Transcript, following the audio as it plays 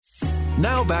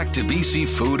Now back to BC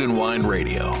Food and Wine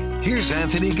Radio. Here's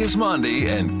Anthony Gismondi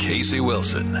and Casey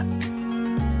Wilson.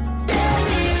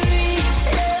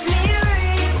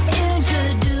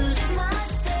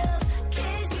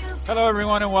 Hello,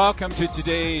 everyone, and welcome to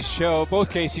today's show.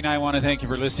 Both Casey and I want to thank you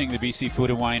for listening to the BC Food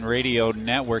and Wine Radio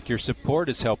Network. Your support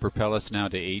has helped propel us now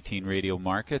to 18 radio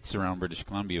markets around British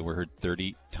Columbia. We're heard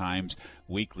 30 times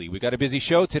weekly. We got a busy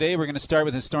show today. We're going to start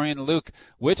with historian Luke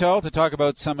Whittall to talk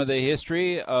about some of the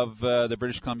history of the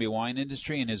British Columbia wine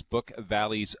industry in his book,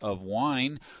 Valleys of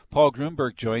Wine. Paul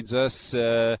Grunberg joins us.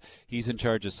 He's in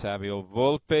charge of Savio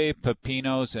Volpe,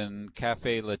 Pepinos, and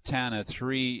Cafe Latana,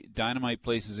 3 dynamite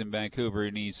places in Vancouver,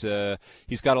 and he's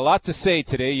got a lot to say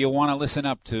today. You'll want to listen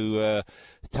up to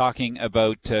talking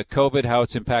about COVID, how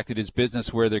it's impacted his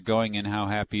business, where they're going, and how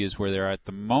happy he is where they're at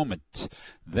the moment.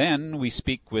 Then we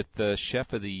speak with the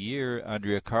Chef of the Year,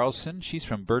 Andrea Carlson. She's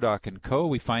from Burdock & Co.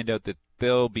 We find out that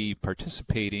they'll be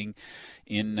participating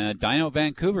in Dino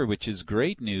Vancouver, which is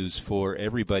great news for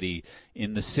everybody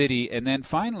in the city. And then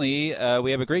finally,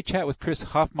 we have a great chat with Chris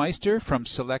Hoffmeister from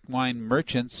Select Wine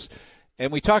Merchants.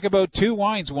 And we talk about 2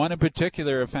 wines, one in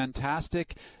particular, a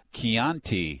fantastic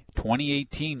Chianti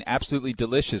 2018, absolutely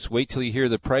delicious. Wait till you hear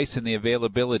the price and the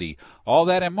availability. All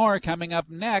that and more coming up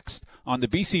next on the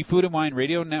BC Food and Wine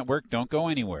Radio Network. Don't go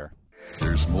anywhere.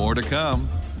 There's more to come.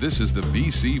 This is the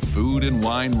BC Food and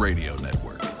Wine Radio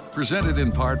Network, presented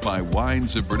in part by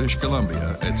Wines of British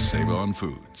Columbia at Save-On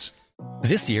Foods.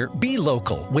 This year, be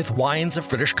local with Wines of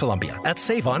British Columbia at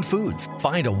Save-On Foods.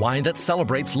 Find a wine that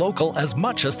celebrates local as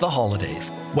much as the holidays.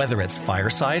 Whether it's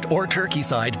fireside or turkey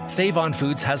side, Save-On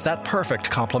Foods has that perfect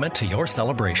complement to your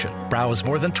celebration. Browse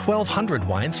more than 1,200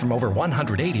 wines from over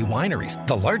 180 wineries,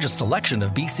 the largest selection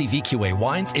of BCVQA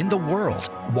wines in the world.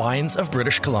 Wines of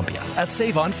British Columbia at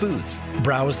Save-On Foods.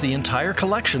 Browse the entire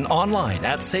collection online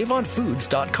at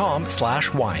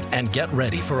saveonfoods.com/wine and get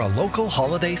ready for a local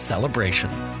holiday celebration.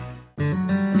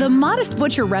 The Modest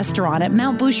Butcher restaurant at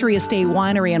Mount Boucherie Estate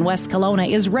Winery in West Kelowna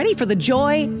is ready for the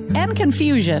joy and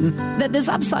confusion that this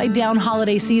upside-down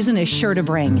holiday season is sure to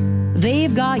bring.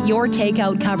 They've got your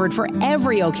takeout covered for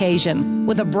every occasion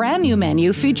with a brand new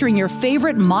menu featuring your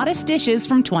favorite Modest dishes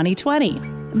from 2020.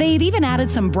 They've even added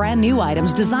some brand new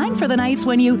items designed for the nights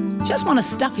when you just want to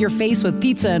stuff your face with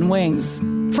pizza and wings.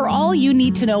 For all you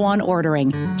need to know on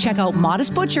ordering, check out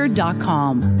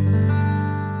modestbutcher.com.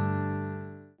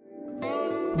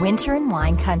 Winter in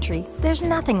wine country, there's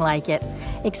nothing like it.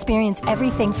 Experience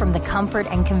everything from the comfort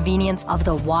and convenience of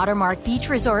the Watermark Beach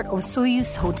Resort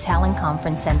Osoyoos Hotel and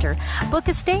Conference Center. Book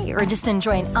a stay or just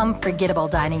enjoy an unforgettable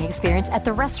dining experience at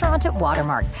the restaurant at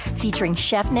Watermark, featuring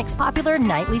Chef Nick's popular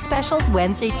nightly specials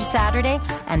Wednesday through Saturday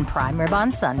and prime rib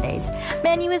on Sundays.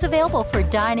 Menu is available for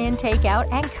dine-in,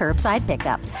 takeout, and curbside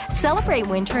pickup. Celebrate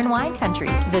winter in wine country.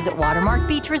 Visit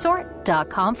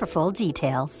watermarkbeachresort.com for full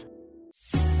details.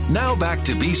 Now back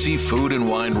to BC Food and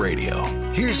Wine Radio.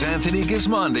 Here's Anthony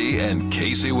Gismondi and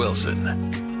Casey Wilson.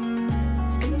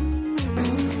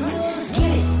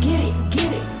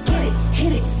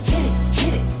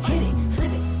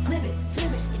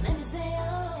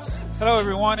 Hello,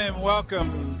 everyone, and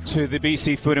welcome to the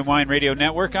BC Food and Wine Radio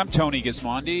Network. I'm Tony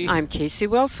Gismondi. I'm Casey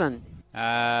Wilson.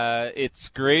 It's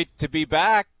great to be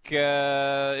back.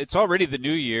 It's already the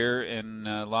new year, and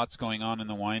lots going on in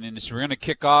the wine industry. We're going to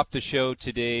kick off the show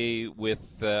today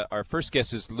with our first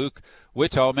guest is Luke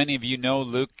Whittall. Many of you know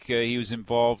Luke. He was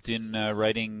involved in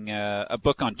writing a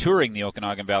book on touring the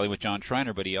Okanagan Valley with John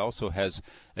Schreiner, but he also has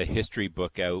a history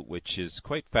book out, which is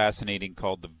quite fascinating,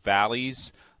 called The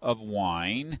Valleys of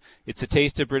Wine. It's a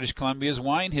taste of British Columbia's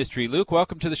wine history. Luke,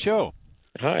 welcome to the show.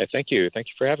 Hi, thank you. Thank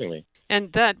you for having me.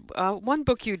 And that one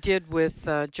book you did with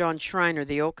John Schreiner,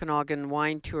 the Okanagan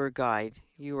Wine Tour Guide,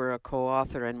 you were a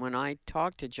co-author. And when I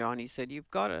talked to John, he said, you've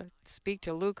got to speak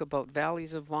to Luke about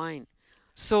Valleys of Wine.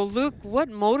 So, Luke, what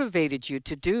motivated you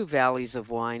to do Valleys of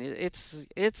Wine?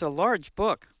 It's a large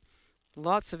book,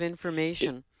 lots of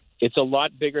information. It's a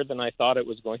lot bigger than I thought it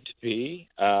was going to be.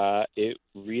 It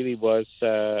really was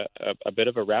a bit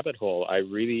of a rabbit hole. I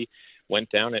really went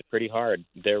down it pretty hard.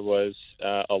 There was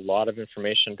a lot of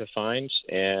information to find,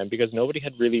 and because nobody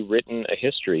had really written a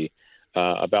history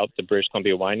about the British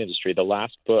Columbia wine industry. The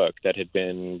last book that had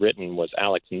been written was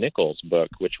Alex Nichols' book,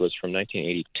 which was from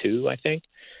 1982, I think.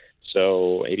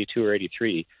 So 82 or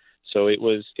 83. So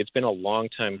it's been a long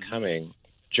time coming.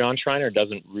 John Schreiner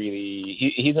doesn't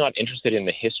really, he's not interested in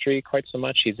the history quite so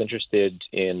much. He's interested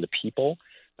in the people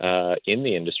in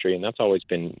the industry, and that's always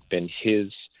been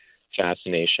his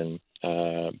fascination.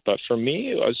 But for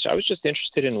me, I was just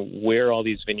interested in where all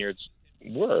these vineyards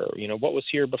were. What was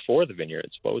here before the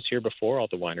vineyards? What was here before all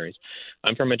the wineries?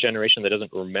 I'm from a generation that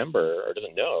doesn't remember or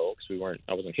doesn't know, because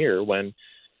I wasn't here when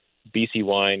BC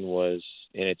wine was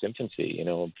in its infancy.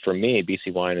 For me,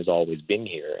 BC wine has always been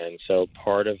here. And so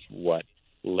part of what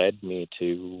led me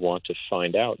to want to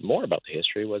find out more about the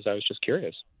history was I was just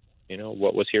curious,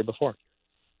 what was here before.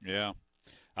 Yeah.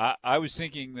 I was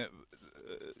thinking that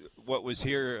what was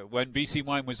here when BC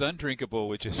wine was undrinkable,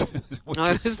 which is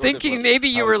I was thinking maybe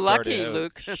you were lucky,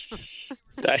 Luke.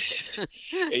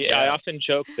 I often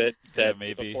joke that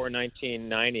maybe. Before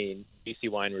 1990, BC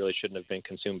wine really shouldn't have been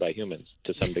consumed by humans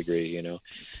to some degree.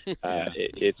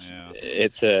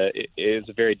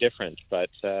 It's very different, but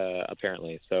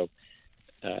apparently so.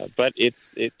 But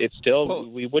it's still,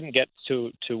 we wouldn't get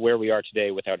to where we are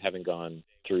today without having gone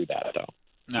through that, though.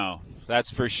 No, that's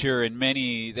for sure. And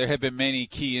there have been many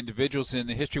key individuals in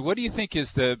the history. What do you think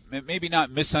is the maybe not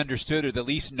misunderstood or the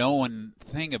least known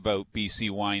thing about BC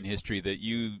wine history that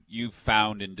you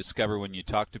found and discovered when you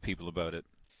talk to people about it?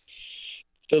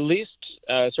 The least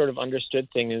sort of understood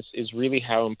thing is really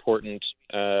how important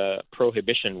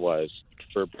prohibition was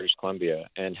for British Columbia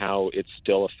and how it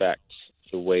still affects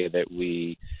the way that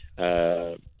we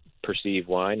perceive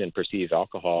wine and perceive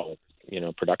alcohol,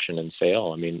 production and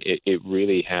sale. I mean, it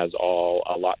really has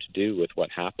a lot to do with what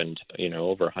happened,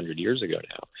 over 100 years ago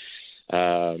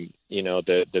now.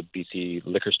 The BC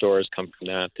liquor stores come from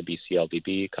that. The BC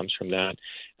LDB comes from that.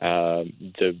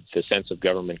 The sense of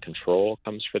government control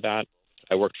comes from that.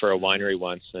 I worked for a winery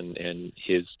once, and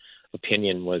his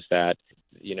opinion was that,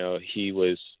 he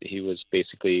was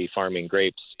basically farming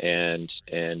grapes and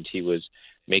he was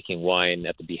making wine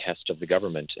at the behest of the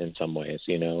government in some ways,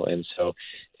 and so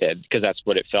because that's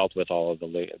what it felt with all of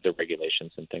the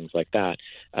regulations and things like that.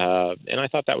 And I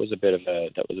thought that was a bit of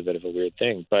a weird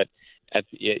thing. But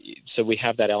so we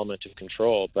have that element of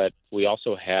control, but we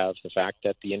also have the fact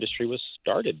that the industry was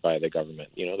started by the government.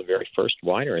 The very first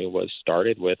winery was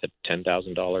started with a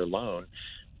 $10,000 loan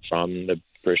from the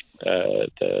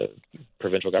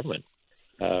provincial government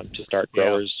to start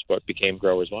what became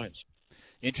Growers Wines.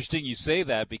 Interesting you say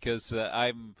that, because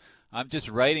I'm just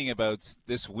writing about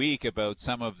this week about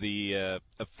some of the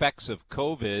effects of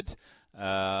COVID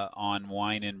on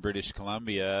wine in British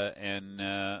Columbia, and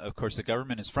of course the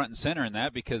government is front and center in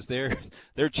that because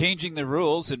they're changing the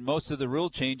rules, and most of the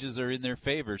rule changes are in their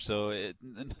favor. So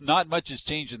not much has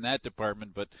changed in that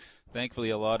department, but thankfully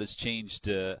a lot has changed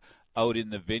out in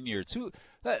the vineyards.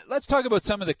 Let's talk about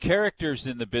some of the characters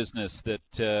in the business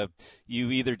that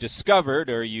you either discovered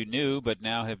or you knew but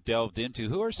now have delved into.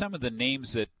 Who are some of the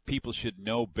names that people should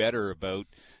know better about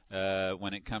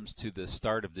when it comes to the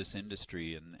start of this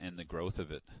industry and the growth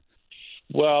of it?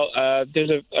 Well,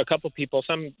 there's a couple people,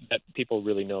 some that people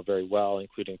really know very well,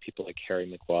 including people like Harry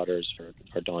McWaters or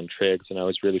Don Triggs. And I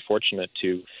was really fortunate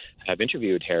to have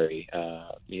interviewed Harry,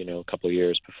 a couple of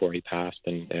years before he passed.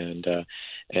 And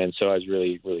so I was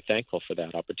really, really thankful for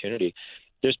that opportunity.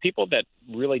 There's people that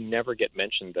really never get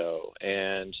mentioned, though,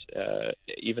 and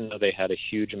even though they had a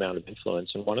huge amount of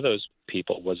influence. And one of those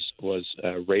people was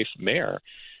Rafe Mayer,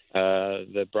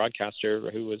 the broadcaster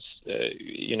who was,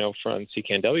 from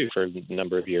CKNW for a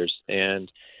number of years.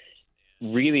 And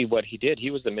really what he did,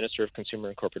 he was the Minister of Consumer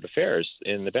and Corporate Affairs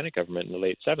in the Bennett government in the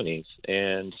late 70s.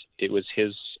 And it was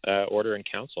his order and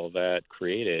council that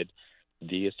created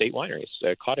the estate wineries,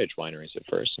 cottage wineries at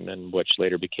first, and then which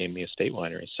later became the estate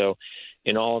wineries. So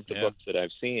in all of the books that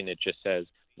I've seen, it just says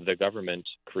the government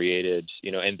created,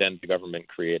 and then the government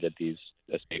created these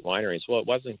estate wineries. Well, it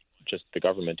wasn't just the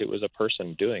government, it was a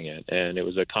person doing it, and it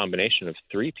was a combination of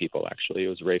three people, actually. It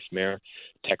was Rafe Mayer,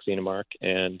 Tex Enemark,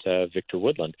 and Victor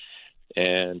Woodland.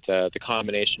 And the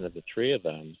combination of the three of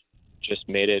them just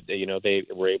made it, they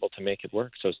were able to make it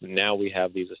work. So now we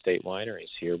have these estate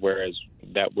wineries here, whereas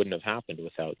that wouldn't have happened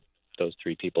without those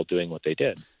three people doing what they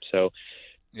did. So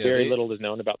very little is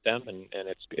known about them, and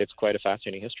it's quite a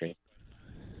fascinating history.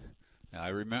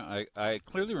 I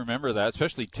clearly remember that,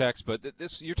 especially Tex. But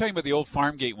you're talking about the old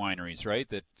Farmgate wineries, right?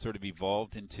 That sort of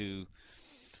evolved into,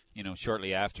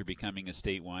 shortly after becoming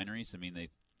estate wineries. I mean,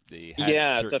 they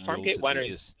had the Farmgate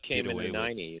wineries came in the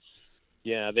 90s.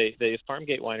 Yeah, the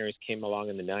Farmgate wineries came along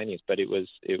in the 90s, but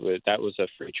that was a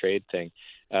free trade thing,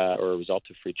 or a result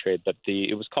of free trade. But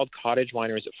it was called cottage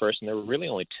wineries at first, and there were really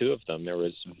only two of them. There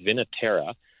was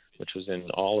Vinaterra, which was in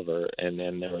Oliver, and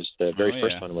then there was the very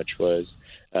first one, which was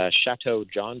Chateau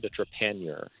John de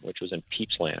Trepanier, which was in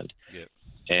Peachland. Yep.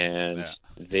 And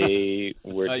they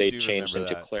changed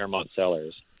into Claremont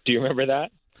Cellars. Do you remember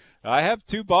that? I have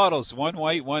two bottles, one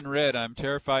white, one red. I'm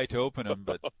terrified to open them,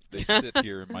 but they sit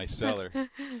here in my cellar.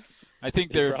 I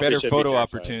think there are better photo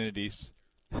opportunities.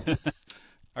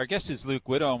 Our guest is Luke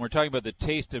Whittall, and we're talking about the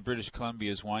taste of British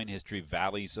Columbia's wine history,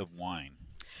 Valleys of Wine.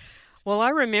 Well, I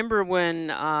remember when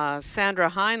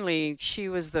Sandra Heinle,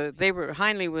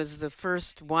 Heinle was the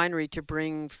first winery to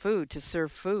bring food, to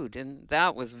serve food, and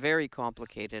that was very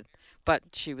complicated. But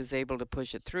she was able to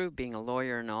push it through, being a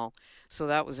lawyer and all. So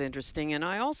that was interesting. And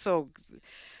I also,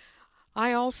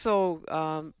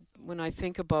 when I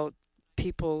think about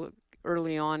people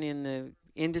early on in the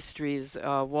industries,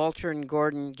 Walter and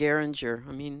Gordon Geringer,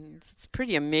 I mean, it's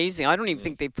pretty amazing. I don't even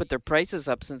think they've put their prices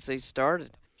up since they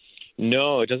started.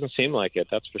 No, it doesn't seem like it.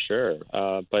 That's for sure.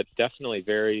 But definitely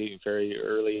very, very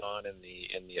early on in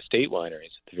the estate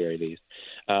wineries, at the very least.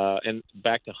 And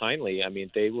back to Heinle, I mean,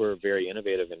 they were very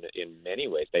innovative in many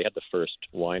ways. They had the first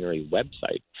winery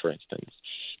website, for instance.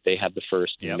 They had the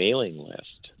first mailing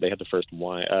list. They had the first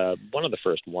one of the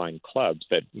first wine clubs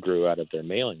that grew out of their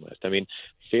mailing list. I mean,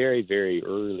 very, very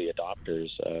early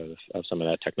adopters of some of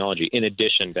that technology, in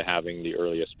addition to having the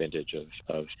earliest vintage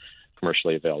of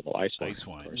commercially available ice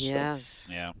wine. Yes.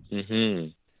 Yeah. Mm-hmm.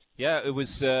 Yeah, it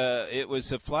was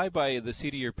a fly by the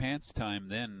seat of your pants time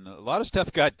then. A lot of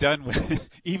stuff got done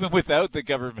even without the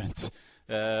government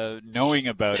knowing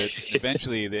about it.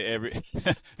 Eventually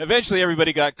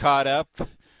everybody got caught up.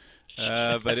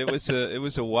 But it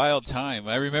was a wild time.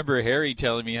 I remember Harry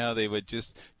telling me how they would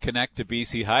just connect to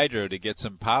BC Hydro to get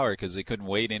some power because they couldn't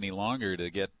wait any longer to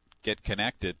get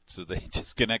connected. So they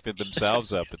just connected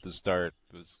themselves up at the start.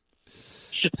 It was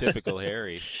typical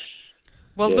Harry.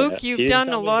 Well, Luke, you've done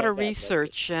a lot of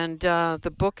research, and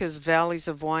the book is Valleys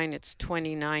of Wine. It's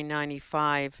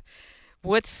 $29.95.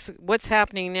 What's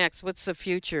happening next? What's the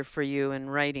future for you in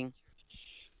writing?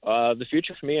 The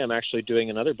future for me, I'm actually doing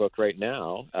another book right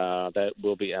now that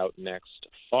will be out next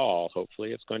fall.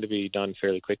 Hopefully, it's going to be done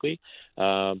fairly quickly,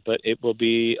 but it will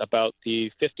be about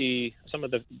basically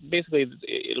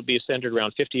it'll be centered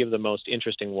around 50 of the most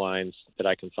interesting wines that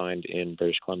I can find in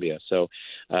British Columbia. So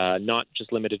not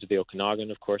just limited to the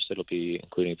Okanagan, of course. It'll be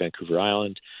including Vancouver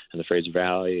Island and the Fraser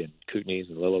Valley and Kootenays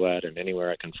and Lillooet and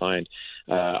anywhere I can find.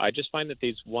 I just find that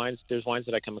there's wines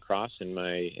that I come across in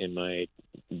my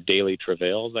daily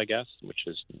travails, I guess, which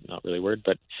is not really a word,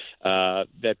 but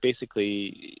that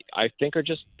basically I think are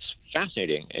just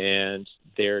fascinating, and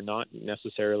they're not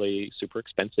necessarily super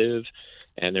expensive,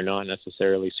 and they're not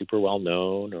necessarily super well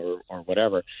known or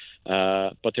whatever,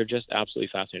 but they're just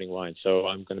absolutely fascinating wines. So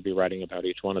I'm going to be writing about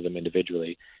each one of them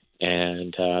individually,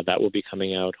 and that will be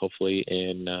coming out hopefully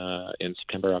in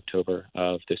September, October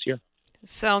of this year.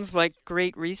 Sounds like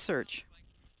great research.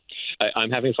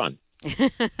 I'm having fun.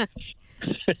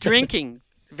 Drinking,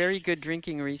 very good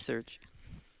drinking research.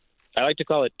 I like to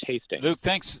call it tasting. Luke,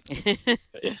 thanks.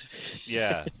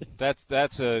 Yeah, that's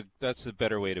a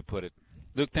better way to put it.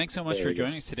 Luke, thanks so much for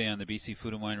joining us today on the BC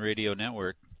Food and Wine Radio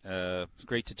Network. It's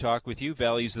great to talk with you.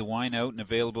 Valleys of the Wine out and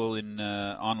available in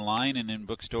online and in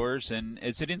bookstores. And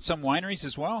is it in some wineries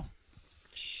as well?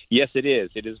 Yes, it is.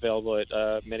 It is available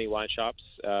at many wine shops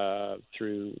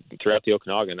throughout the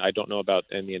Okanagan. I don't know about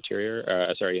in the interior,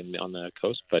 on the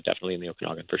coast, but definitely in the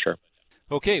Okanagan for sure.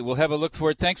 Okay, we'll have a look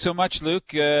for it. Thanks so much,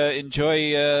 Luke.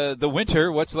 Enjoy the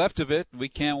winter, what's left of it. We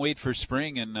can't wait for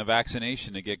spring and a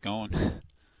vaccination to get going.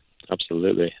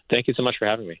 Absolutely. Thank you so much for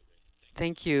having me.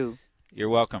 Thank you. You're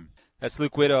welcome. That's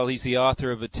Luke Whittall. He's the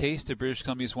author of A Taste of British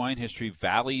Columbia's Wine History,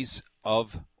 Valleys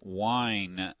of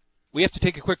Wine. We have to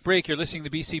take a quick break. You're listening to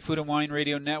the BC Food and Wine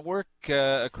Radio Network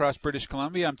across British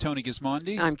Columbia. I'm Tony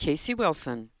Gismondi. I'm Casey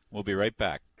Wilson. We'll be right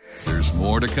back. There's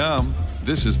more to come.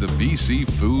 This is the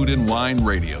BC Food and Wine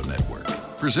Radio Network,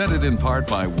 presented in part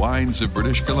by Wines of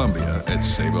British Columbia at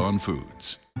Save-On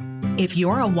Foods. If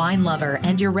you're a wine lover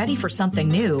and you're ready for something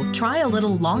new, try a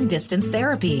little long-distance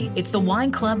therapy. It's the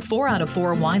wine club 4 out of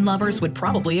 4 wine lovers would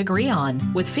probably agree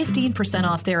on. With 15%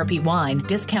 off therapy wine,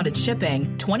 discounted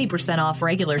shipping, 20% off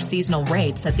regular seasonal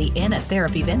rates at the Inn at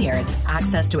Therapy Vineyards,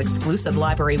 access to exclusive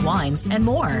library wines, and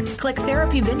more. Click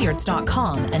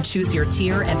therapyvineyards.com and choose your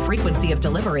tier and frequency of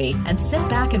delivery, and sit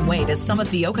back and wait as some of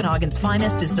the Okanagan's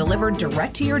finest is delivered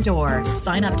direct to your door.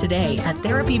 Sign up today at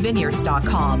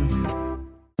therapyvineyards.com.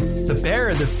 The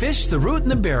bear, the fish, the root,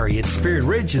 and the berry at Spirit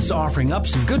Ridge is offering up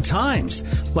some good times,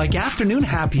 like afternoon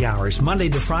happy hours, Monday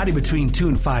to Friday between 2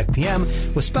 and 5 p.m.,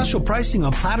 with special pricing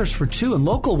on platters for 2 and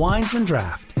local wines and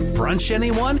draft. Brunch,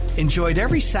 anyone? Enjoyed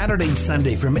every Saturday and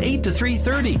Sunday from 8 to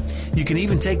 3:30. You can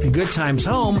even take the good times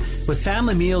home with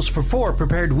family meals for 4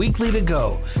 prepared weekly to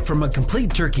go, from a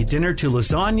complete turkey dinner to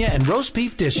lasagna and roast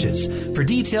beef dishes. For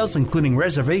details, including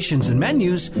reservations and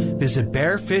menus, visit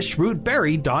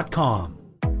bearfishrootberry.com.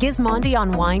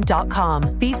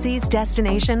 GismondiOnWine.com, BC's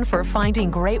destination for finding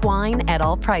great wine at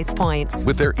all price points.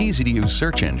 With their easy-to-use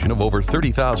search engine of over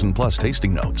 30,000 plus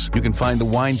tasting notes, you can find the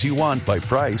wines you want by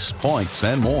price, points,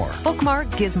 and more. Bookmark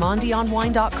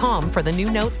GismondiOnWine.com for the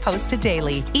new notes posted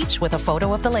daily, each with a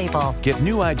photo of the label. Get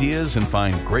new ideas and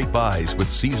find great buys with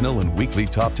seasonal and weekly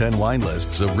top 10 wine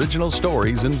lists, original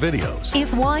stories, and videos.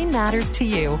 If wine matters to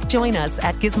you, join us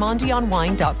at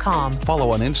GismondiOnWine.com. Follow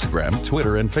on Instagram,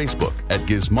 Twitter, and Facebook at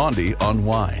Gismondi on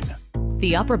Wine.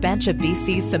 The upper bench of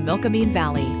BC's Similkameen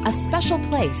Valley, a special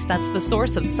place that's the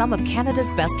source of some of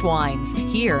Canada's best wines.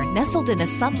 Here, nestled in a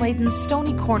sun-laden,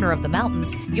 stony corner of the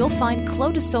mountains, you'll find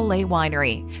Clos de Soleil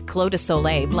Winery. Clos de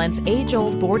Soleil blends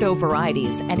age-old Bordeaux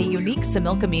varieties and a unique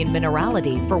Similkameen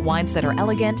minerality for wines that are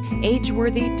elegant,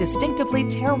 age-worthy, distinctively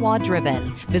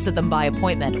terroir-driven. Visit them by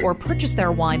appointment or purchase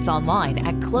their wines online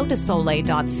at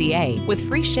closdesoleil.ca with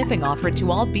free shipping offered to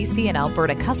all BC and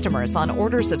Alberta customers on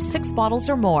orders of 6 bottles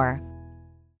or more.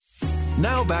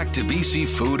 Now back to BC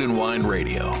Food and Wine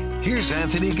Radio. Here's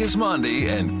Anthony Gismondi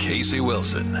and Casey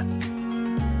Wilson.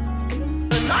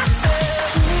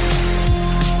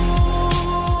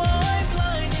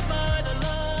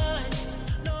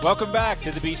 Welcome back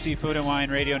to the BC Food and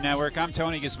Wine Radio Network. I'm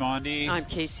Tony Gismondi. I'm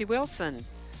Casey Wilson.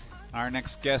 Our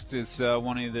next guest is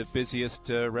one of the busiest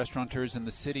restaurateurs in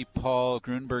the city. Paul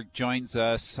Grunberg joins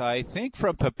us, I think,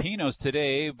 from Pepino's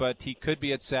today, but he could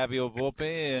be at Savio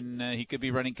Volpe, and he could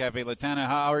be running Cafe Latana.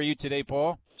 How are you today,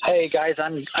 Paul? Hey, guys.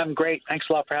 I'm great. Thanks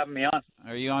a lot for having me on.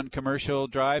 Are you on Commercial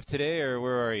Drive today, or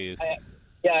where are you?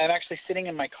 I'm actually sitting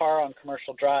in my car on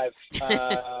Commercial Drive,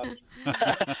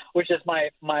 which is my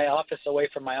office away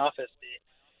from my office.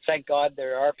 Thank God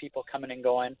there are people coming and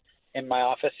going in my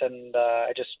office, and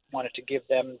I just wanted to give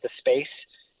them the space,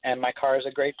 and my car is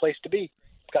a great place to be.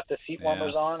 Got the seat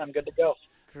warmers on. I'm good to go.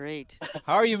 Great.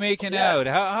 How are you making out?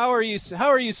 How are you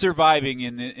surviving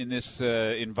in this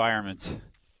environment?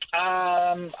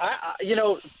 Part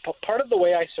of the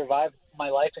way I survive my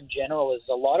life in general is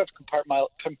a lot of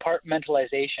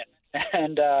compartmentalization,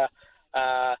 and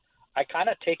I kind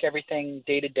of take everything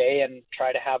day to day and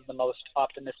try to have the most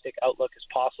optimistic outlook as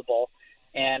possible.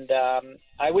 And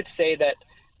I would say that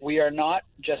we are not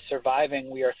just surviving,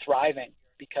 we are thriving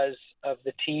because of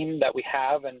the team that we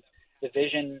have and the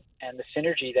vision and the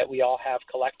synergy that we all have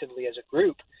collectively as a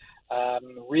group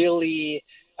really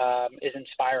is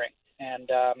inspiring. And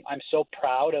I'm so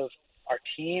proud of our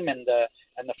team and the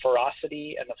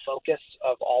ferocity and the focus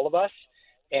of all of us.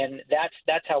 And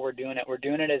that's how we're doing it. We're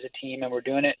doing it as a team, and we're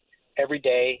doing it every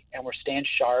day, and we're staying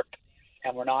sharp.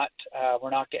 And we're not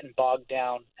getting bogged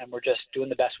down, and we're just doing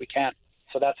the best we can.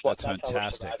 So that's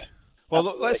fantastic.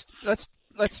 Well,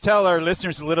 let's tell our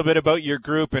listeners a little bit about your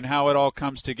group and how it all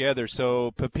comes together.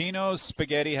 So Pepino's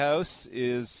Spaghetti House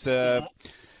is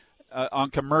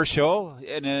on Commercial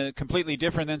and completely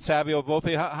different than Savio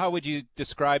Volpe. How would you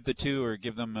describe the two, or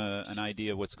give them an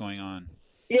idea of what's going on?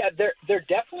 Yeah, they're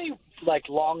definitely like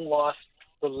long lost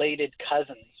related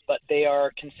cousins, but they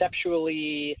are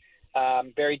conceptually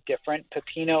very different.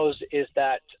 Pepino's is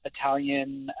that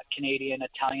Italian-Canadian,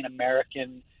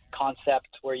 Italian-American concept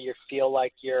where you feel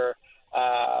like you're,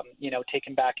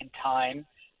 taken back in time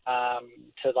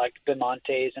to like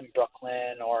Bemonte's in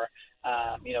Brooklyn, or,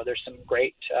 there's some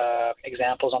great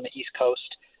examples on the East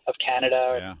Coast of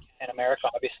Canada and America,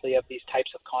 obviously, of these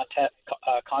types of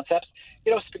concepts.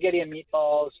 Spaghetti and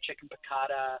meatballs, chicken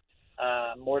piccata,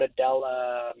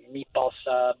 mortadella, meatball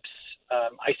subs,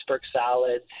 iceberg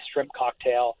salads, shrimp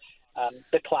cocktail,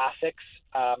 the classics,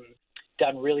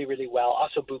 done really, really well.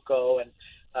 Also buco, and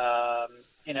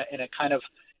in a kind of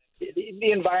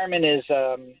the environment is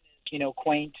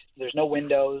quaint. There's no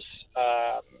windows.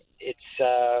 It's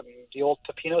the old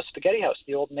Pepino's Spaghetti House,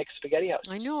 the old Nick's Spaghetti House.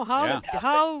 I know.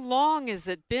 How long has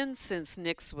it been since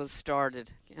Nick's was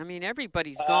started? I mean,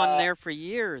 everybody's gone there for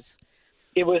years.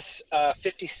 It was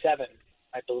 57,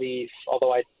 I believe,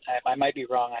 although I might be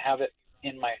wrong. I have it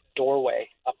in my doorway,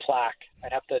 a plaque.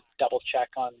 I'd have to double check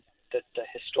on the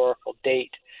historical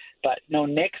date. But no,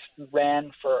 Nick's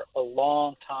ran for a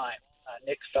long time.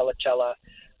 Nick Felicella,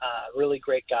 really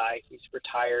great guy. He's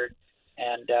retired,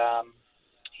 and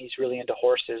he's really into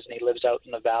horses, and he lives out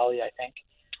in the valley, I think.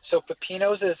 So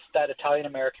Pepino's is that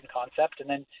Italian-American concept, and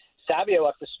then Savio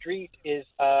up the street is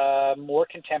more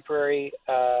contemporary,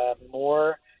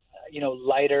 more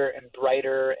lighter and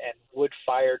brighter and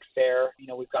wood-fired fare.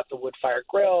 We've got the wood-fired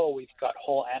grill. We've got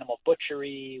whole animal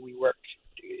butchery. We work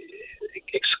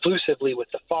exclusively with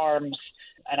the farms.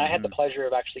 And I had the pleasure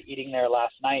of actually eating there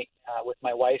last night with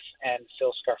my wife and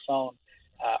Phil Scarfone,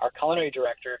 our culinary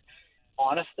director,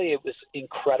 honestly, it was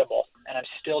incredible. And I'm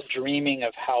still dreaming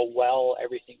of how well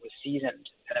everything was seasoned.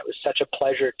 And it was such a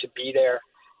pleasure to be there.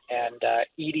 And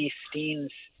Edie Steens,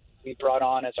 we brought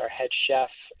on as our head chef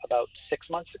about 6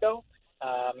 months ago.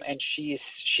 And she's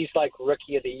like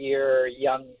rookie of the year,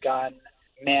 young gun.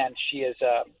 Man, she's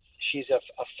a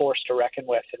force to reckon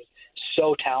with, and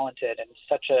so talented and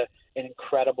such an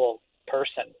incredible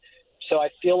person. So I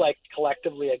feel like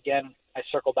collectively, again, I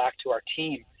circle back to our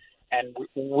team, and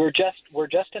we're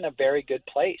just in a very good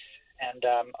place, and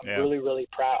I'm really, really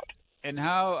proud. And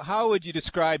how would you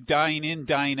describe dine in,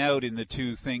 dine out in the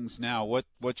two things now?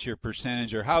 What's your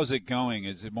percentage, or how's it going?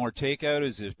 Is it more takeout?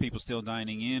 Is it people still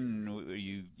dining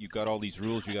in? You got all these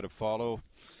rules you got to follow?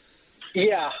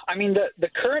 Yeah, I mean the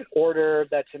current order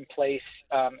that's in place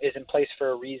is in place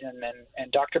for a reason,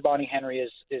 and Dr. Bonnie Henry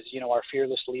is our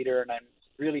fearless leader, and I'm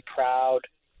really proud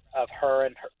of her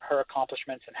and her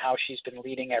accomplishments and how she's been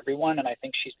leading everyone, and I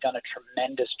think she's done a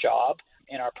tremendous job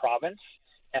in our province.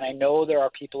 And I know there are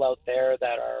people out there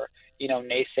that are,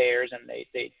 naysayers, and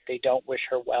they don't wish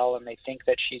her well, and they think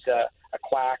that she's a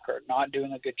quack or not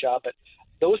doing a good job. But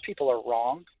those people are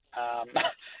wrong,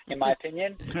 in my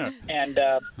opinion. And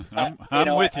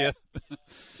I'm with you.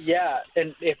 Yeah,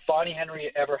 and if Bonnie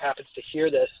Henry ever happens to hear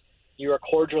this, you are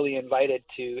cordially invited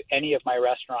to any of my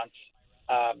restaurants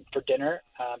for dinner,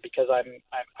 because I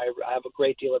have a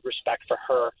great deal of respect for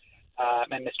her.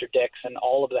 And Mr. Dix and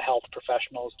all of the health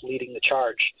professionals leading the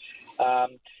charge.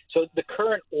 So the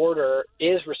current order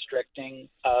is restricting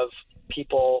of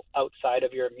people outside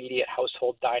of your immediate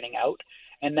household dining out,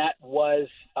 and that was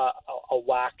a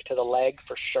whack to the leg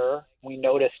for sure. We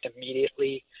noticed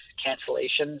immediately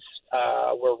cancellations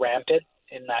were rampant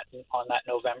on that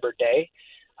November day,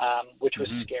 which was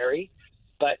scary.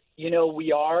 But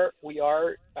we are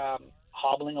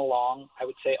hobbling along, I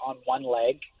would say, on one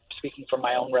leg, speaking from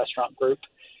my own restaurant group,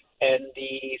 and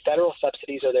the federal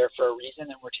subsidies are there for a reason,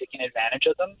 and we're taking advantage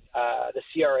of them. The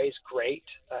CRA is great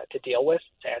to deal with,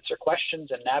 to answer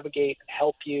questions and navigate and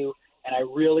help you, and I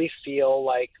really feel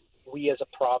like we as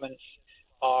a province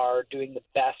are doing the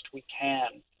best we can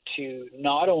to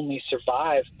not only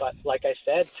survive, but like I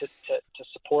said, to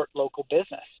support local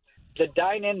business. The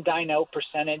dine-in, dine-out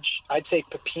percentage, I'd say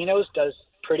Pepino's does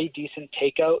pretty decent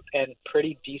takeout and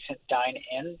pretty decent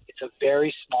dine-in. It's a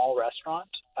very small restaurant,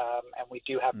 and we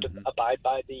do have to abide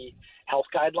by the health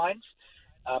guidelines.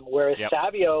 Whereas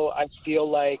Savio, I feel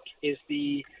like, is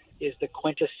the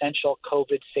quintessential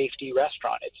COVID safety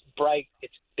restaurant. It's bright,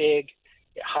 it's big,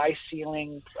 high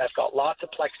ceiling. I've got lots of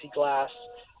plexiglass.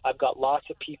 I've got lots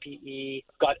of PPE.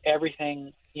 I've got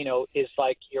everything. Is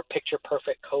like your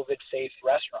picture-perfect COVID-safe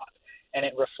restaurant, and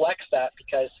it reflects that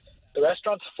because the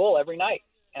restaurant's full every night.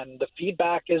 And the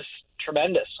feedback is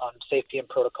tremendous on safety and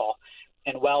protocol.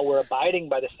 And while we're abiding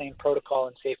by the same protocol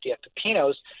and safety at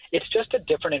Pepino's, it's just a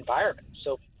different environment.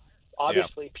 So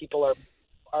obviously people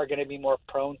are going to be more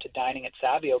prone to dining at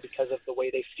Savio because of the way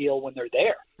they feel when they're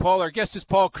there. Paul, our guest is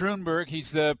Paul Kroonberg.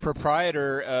 He's the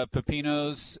proprietor of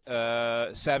Pepino's,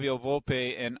 Savio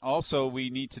Volpe, and also we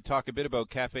need to talk a bit about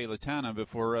Cafe Latana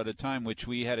before we're out of time, which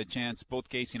we had a chance, both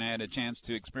Casey and I had a chance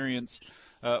to experience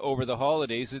over the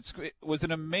holidays. It was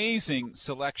an amazing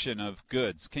selection of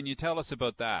goods. Can you tell us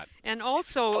about that? And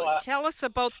also tell us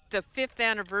about the 5th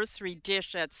anniversary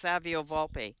dish at Savio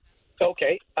Volpe.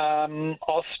 Okay.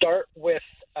 I'll start with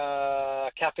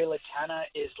Cafe Latana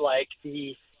is like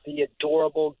the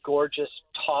adorable, gorgeous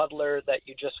toddler that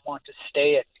you just want to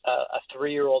stay at a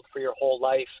 3-year-old for your whole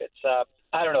life. It's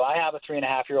I don't know. I have a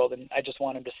 3.5-year-old, and I just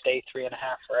want him to stay 3.5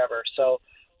 forever. So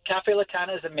Cafe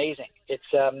Latana is amazing.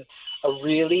 It's a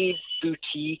really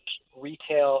boutique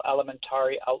retail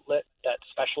alimentari outlet that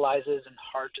specializes in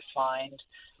hard-to-find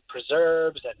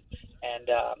preserves and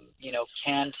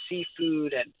canned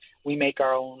seafood, and we make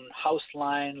our own house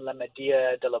line, La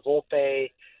Medea de la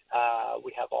Volpe.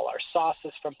 We have all our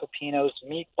sauces from Pepino's,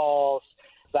 meatballs,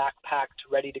 backpacked,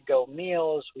 ready-to-go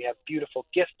meals. We have beautiful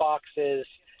gift boxes,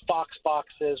 box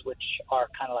boxes, which are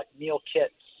kind of like meal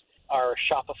kits. Our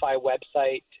Shopify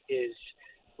website is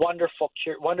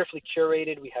wonderfully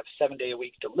curated. We have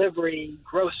 7-day-a-week delivery,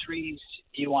 groceries.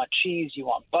 You want cheese, you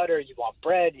want butter, you want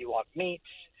bread, you want meats.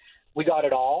 We got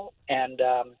it all. And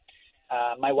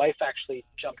my wife actually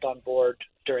jumped on board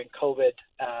during COVID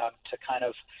to kind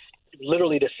of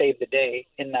literally to save the day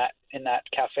in that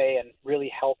cafe and really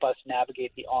help us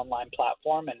navigate the online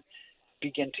platform and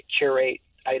begin to curate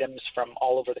items from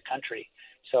all over the country.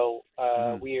 So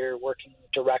we're working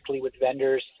directly with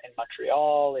vendors in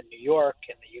Montreal, in New York,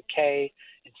 in the UK,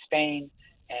 in Spain,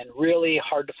 and really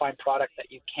hard to find product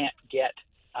that you can't get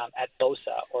at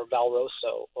Bosa or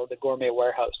Valroso or the Gourmet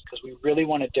Warehouse, because we really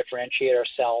want to differentiate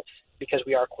ourselves because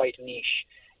we are quite niche,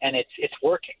 and it's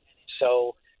working.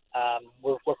 So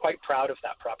we're quite proud of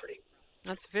that property.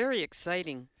 That's very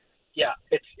exciting. Yeah,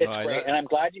 it's great, and I'm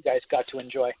glad you guys got to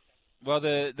enjoy. Well,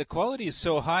 the quality is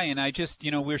so high, and I just,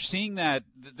 we're seeing that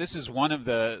this is one of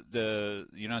the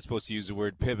you're not supposed to use the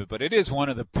word pivot, but it is one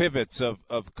of the pivots of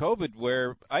COVID,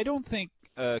 where I don't think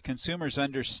consumers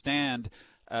understand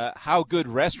how good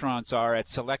restaurants are at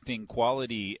selecting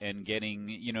quality and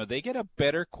getting, they get a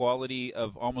better quality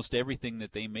of almost everything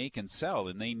that they make and sell,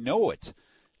 and they know it.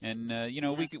 And,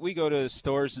 we go to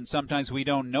stores and sometimes we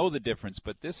don't know the difference,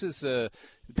 but this is,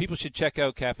 people should check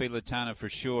out Cafe Latana for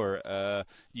sure.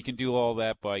 You can do all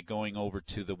that by going over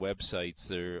to the websites.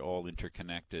 They're all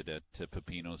interconnected at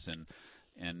Peppino's and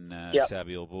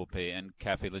Sabio Volpe and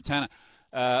Cafe Latana.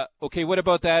 Okay, what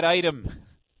about that item?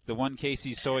 The one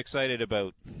Casey's so excited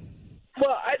about.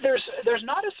 Well, there's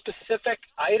not a specific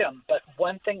item, but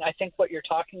one thing I think what you're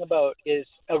talking about is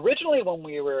originally when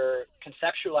we were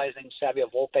conceptualizing Sabio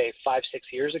Volpe 5-6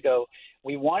 years ago,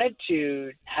 we wanted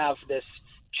to have this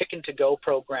chicken to go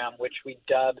program, which we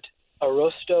dubbed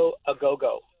Arrosto a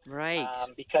Go-Go. Right.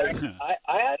 Because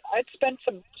I'd spent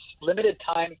some limited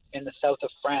time in the south of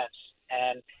France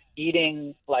and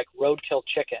eating like roadkill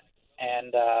chicken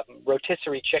and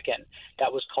rotisserie chicken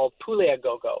that was called poulet à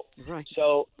go-go. Right.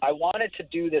 So I wanted to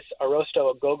do this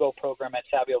Arrosto a go-go program at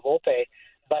Sabio Volpe,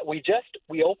 but we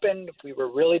opened, we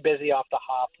were really busy off the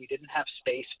hop, we didn't have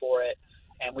space for it,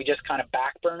 and we just kind of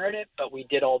backburnered it, but we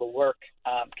did all the work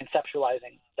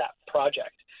conceptualizing that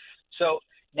project. So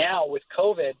now with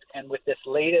COVID and with this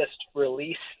latest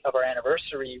release of our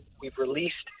anniversary, we've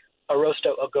released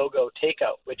Arrosto a go-go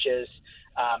takeout, which is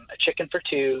a chicken for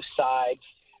two, sides,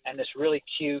 and this really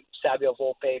cute Sabio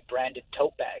Volpe branded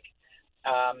tote bag.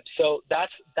 So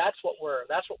that's what we're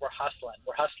hustling.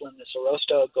 We're hustling this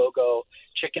Arrosto a Go-Go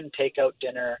chicken takeout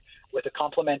dinner with a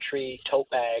complimentary tote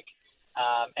bag,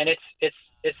 and it's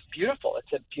beautiful.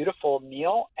 It's a beautiful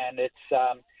meal, and it's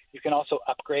you can also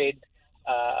upgrade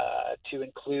to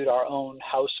include our own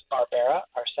house Barbera,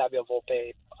 our Sabio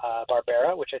Volpe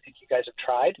Barbera, which I think you guys have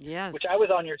tried. Yes. Which I was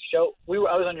on your show.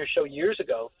 I was on your show years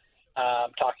ago.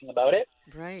 Talking about it.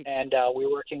 Right. And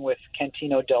we're working with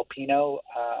Cantino del Pino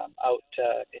out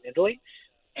in Italy.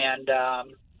 And,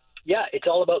 it's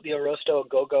all about the Arrosto a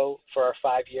Go-Go for our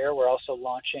 5-year. We're also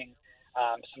launching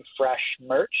some fresh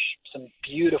merch, some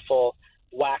beautiful,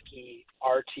 wacky,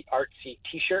 artsy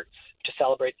T-shirts to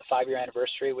celebrate the 5-year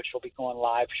anniversary, which will be going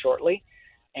live shortly.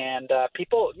 And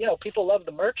people love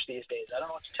the merch these days. I don't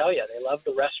know what to tell you. They love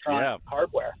the restaurant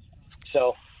hardware.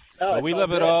 So... Well, we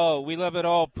love it all. We love it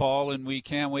all, Paul, and we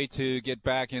can't wait to get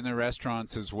back in the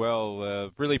restaurants as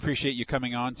well. Really appreciate you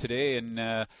coming on today,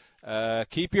 and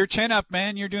keep your chin up,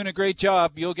 man. You're doing a great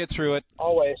job. You'll get through it.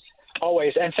 Always.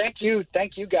 And thank you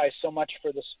guys so much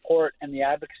for the support and the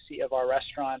advocacy of our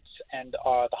restaurants and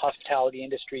the hospitality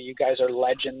industry. You guys are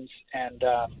legends, and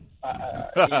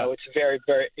it's very,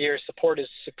 very. Your support is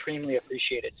supremely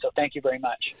appreciated. So thank you very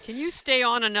much. Can you stay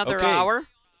on another hour?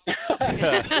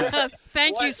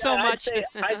 Thank you so much.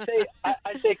 I'd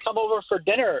say come over for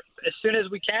dinner as soon as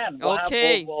we can. We'll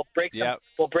break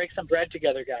some bread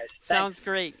together, guys. Sounds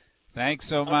great. Thanks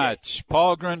so much.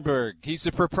 Paul Grunberg, he's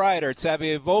the proprietor at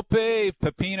Sabio Volpe,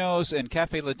 Peppino's, and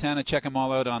Cafe Latana. Check them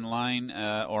all out online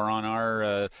or on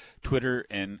our Twitter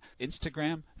and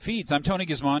Instagram feeds. I'm Tony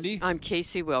Gismondi. I'm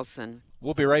Casey Wilson.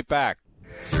 We'll be right back.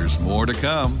 There's more to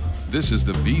come. This is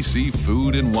the BC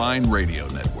Food and Wine Radio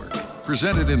Network.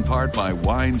 Presented in part by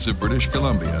Wines of British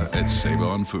Columbia at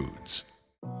Save-On Foods.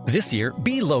 This year,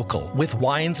 be local with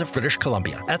Wines of British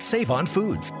Columbia at Save-On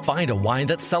Foods. Find a wine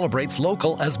that celebrates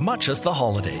local as much as the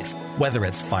holidays. Whether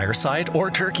it's fireside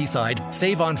or turkey side,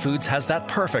 Save-On Foods has that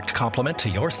perfect complement to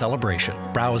your celebration.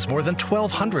 Browse more than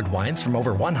 1,200 wines from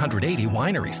over 180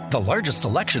 wineries, the largest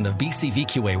selection of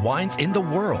BCVQA wines in the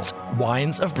world.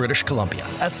 Wines of British Columbia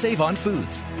at Save-On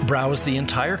Foods. Browse the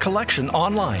entire collection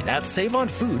online at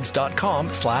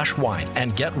saveonfoods.com/wine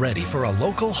and get ready for a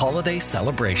local holiday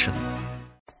celebration.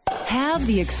 Have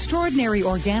the extraordinary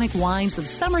organic wines of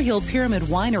Summerhill Pyramid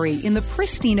Winery in the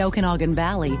pristine Okanagan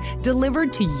Valley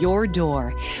delivered to your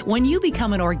door. When you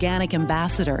become an organic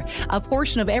ambassador, a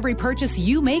portion of every purchase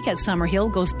you make at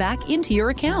Summerhill goes back into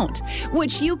your account,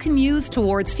 which you can use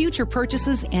towards future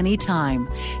purchases anytime.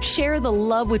 Share the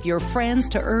love with your friends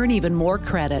to earn even more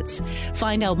credits.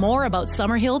 Find out more about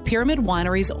Summerhill Pyramid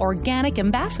Winery's Organic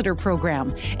Ambassador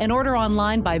Program and order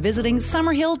online by visiting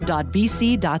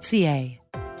summerhill.bc.ca.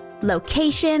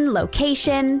 Location,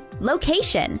 location,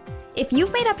 location. If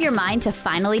you've made up your mind to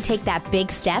finally take that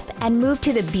big step and move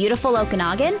to the beautiful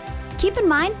Okanagan, keep in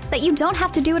mind that you don't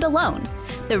have to do it alone.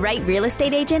 The right real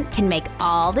estate agent can make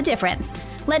all the difference.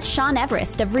 Let Sean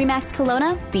Everest of Remax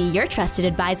Kelowna be your trusted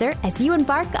advisor as you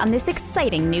embark on this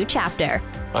exciting new chapter.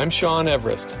 I'm Sean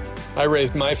Everest. I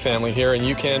raised my family here, and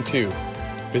you can too.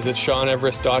 Visit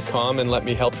SeanEverest.com and let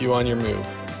me help you on your move.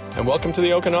 And welcome to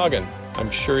the Okanagan. I'm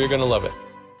sure you're going to love it.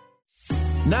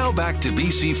 Now back to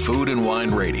BC Food and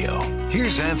Wine Radio.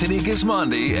 Here's Anthony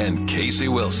Gismondi and Casey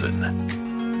Wilson.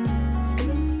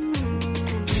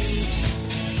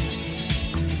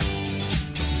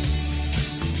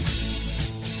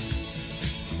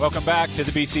 Welcome back to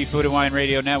the BC Food and Wine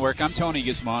Radio Network. I'm Tony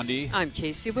Gismondi. I'm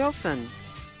Casey Wilson.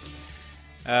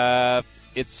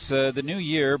 It's the new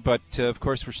year, but of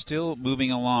course we're still moving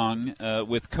along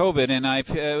with COVID. And I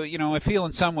feel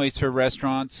in some ways for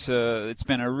restaurants, it's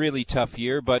been a really tough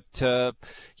year. But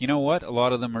you know what? A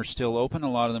lot of them are still open.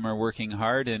 A lot of them are working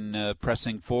hard and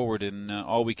pressing forward. And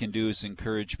all we can do is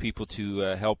encourage people to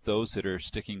help those that are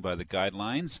sticking by the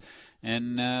guidelines.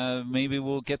 And maybe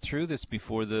we'll get through this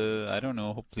before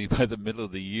hopefully by the middle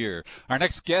of the year. Our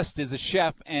next guest is a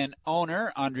chef and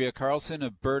owner, Andrea Carlson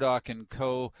of Burdock &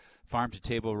 Co.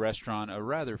 Farm-to-Table Restaurant, a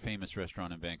rather famous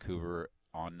restaurant in Vancouver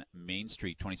on Main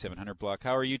Street, 2700 block.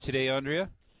 How are you today, Andrea?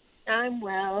 I'm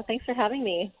well. Thanks for having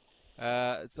me.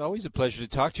 It's always a pleasure to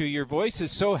talk to you. Your voice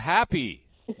is so happy.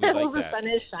 We like the sun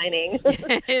is shining.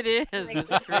 It is.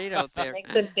 It's great out there.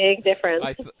 Makes a big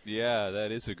difference. Yeah,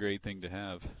 that is a great thing to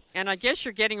have. And I guess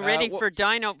you're getting ready for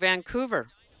Dine Out Vancouver.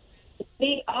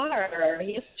 We are.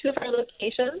 Yes, two of our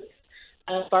locations.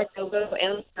 Barcogo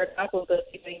and Burdock will both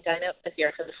be doing Dine Out this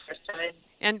year for the first time.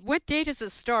 And what date does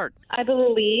it start? I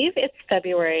believe it's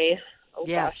February.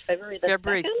 Yes,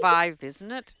 February 5,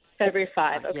 isn't it? February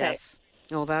 5, okay. Yes.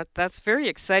 Oh, that's very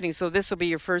exciting. So this will be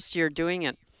your first year doing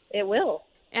it. It will.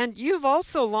 And you've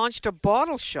also launched a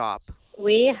bottle shop.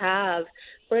 We have.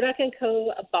 Burdock &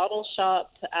 Co. A bottle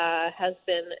shop has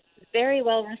been very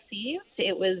well received.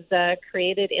 It was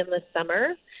created in the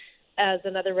summer as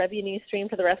another revenue stream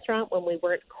for the restaurant when we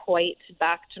weren't quite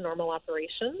back to normal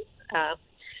operations,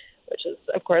 which is,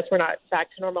 of course, we're not back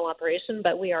to normal operation,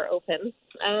 but we are open.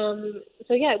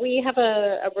 We have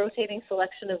a rotating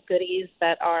selection of goodies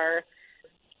that are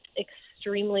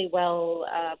extremely well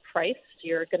priced.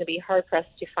 You're going to be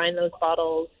hard-pressed to find those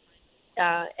bottles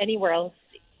anywhere else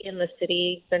in the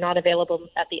city. They're not available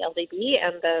at the LDB,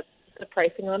 and the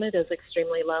pricing on it is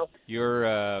extremely low.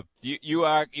 You're you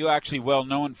actually well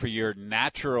known for your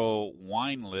natural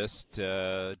wine list.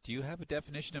 Do you have a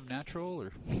definition of natural,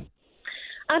 or?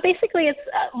 Basically, it's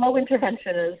low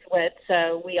intervention is what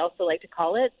we also like to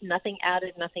call it. Nothing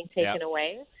added, nothing taken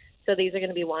away. So these are going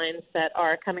to be wines that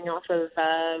are coming off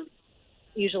of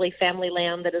usually family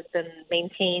land that has been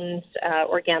maintained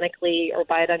organically or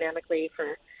biodynamically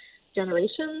for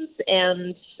generations,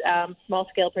 and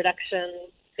small-scale production.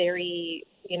 Very,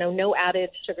 no added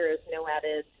sugars, no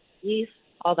added yeast,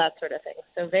 all that sort of thing.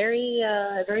 So very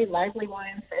lively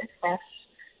wines, very fresh,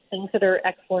 things that are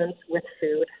excellent with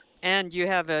food. And you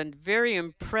have a very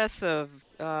impressive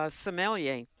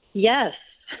sommelier. Yes,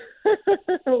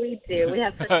 we do. We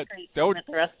have such a great team at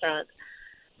the restaurant.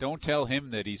 Don't tell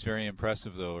him that he's very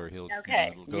impressive, though, or he'll go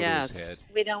to his head.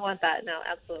 We don't want that. No,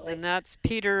 absolutely. And that's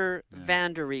Peter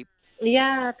Van Der Reep.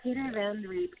 Yeah, Peter Van Der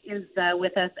Reep is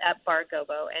with us at Bar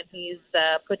Gobo, and he's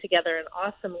put together an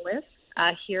awesome list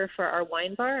here for our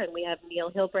wine bar, and we have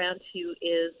Neil Hilbrand, who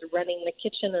is running the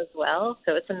kitchen as well.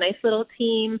 So it's a nice little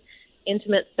team,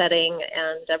 intimate setting,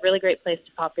 and a really great place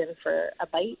to pop in for a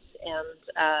bite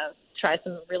and try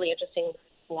some really interesting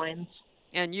wines.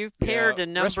 And you've paired a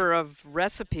number of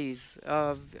recipes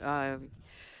of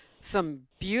some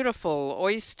beautiful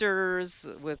oysters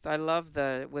with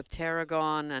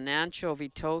tarragon and anchovy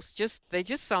toast. They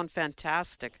just sound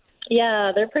fantastic.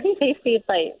 Yeah, they're pretty tasty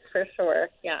bites for sure.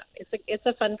 Yeah, it's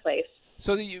a fun place.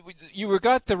 So you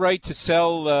got the right to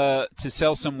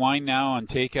sell some wine now on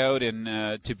takeout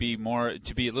and to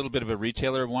be a little bit of a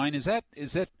retailer of wine. Is that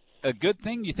a good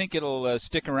thing? Do you think it'll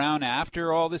stick around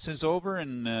after all this is over,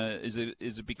 and is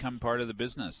it become part of the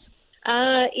business?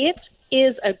 It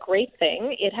is a great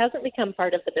thing. It hasn't become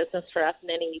part of the business for us in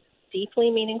any deeply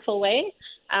meaningful way,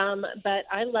 but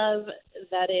I love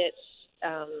that it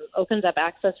opens up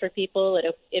access for people.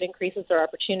 It increases their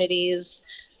opportunities,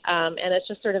 and it's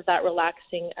just sort of that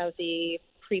relaxing of the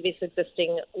previous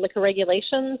existing liquor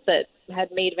regulations that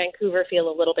had made Vancouver feel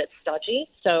a little bit stodgy.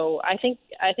 So I think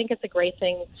it's a great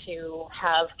thing to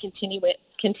have continue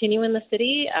in the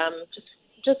city,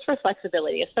 just for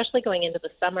flexibility, especially going into the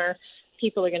summer.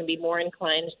 People are going to be more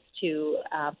inclined to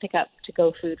pick up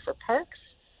to-go food for parks.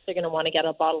 They're going to want to get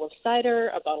a bottle of cider,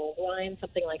 a bottle of wine,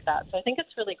 something like that. So I think it's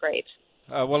really great.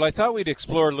 Well, I thought we'd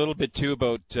explore a little bit too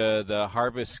about the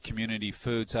Harvest Community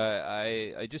Foods.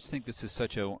 I just think this is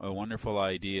such a wonderful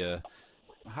idea.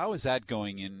 How is that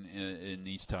going in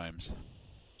these times?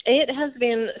 It has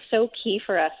been so key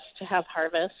for us to have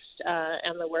Harvest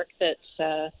and the work that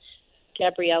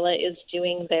Gabriella is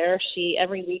doing there. She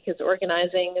every week is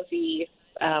organizing the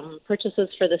purchases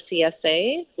for the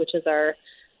CSA, which is our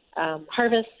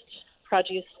Harvest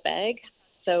produce bag.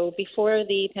 So before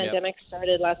the pandemic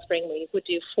started last spring, we would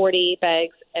do 40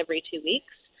 bags every 2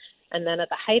 weeks. And then at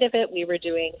the height of it, we were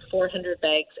doing 400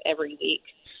 bags every week.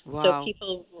 Wow. So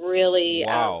people really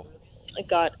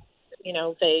got,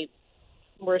 they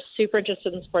were super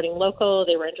interested in supporting local.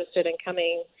 They were interested in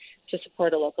coming to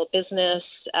support a local business.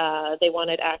 They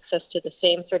wanted access to the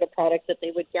same sort of product that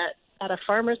they would get at a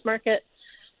farmer's market,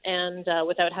 and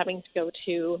without having to go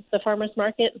to the farmer's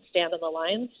market and stand in the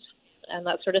lines and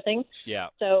that sort of thing. Yeah.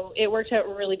 So it worked out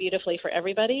really beautifully for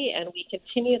everybody, and we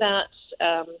continue that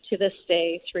to this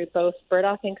day through both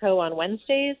Burdock & Co. on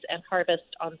Wednesdays and Harvest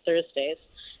on Thursdays.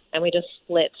 And we just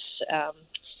split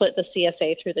the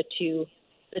CSA through the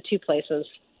two places.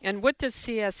 And what does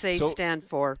CSA stand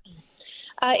for?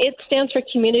 It stands for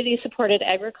Community Supported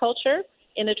Agriculture.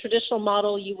 In a traditional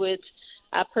model, you would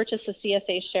purchase a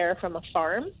CSA share from a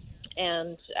farm,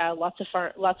 and lots of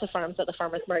farms at the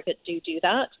farmers market do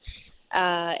that.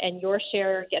 And your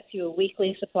share gets you a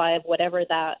weekly supply of whatever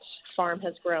that farm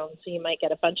has grown. So you might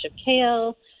get a bunch of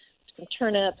kale, some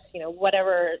turnips,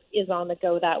 whatever is on the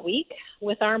go that week.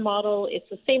 With our model, it's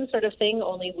the same sort of thing,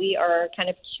 only we are kind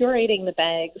of curating the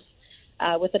bags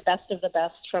with the best of the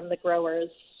best from the growers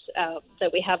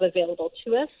that we have available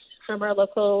to us from our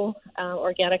local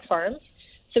organic farms.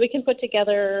 So we can put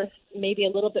together maybe a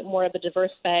little bit more of a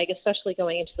diverse bag, especially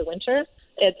going into the winter.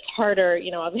 It's harder,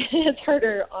 it's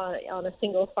harder on a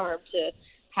single farm to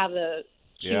have a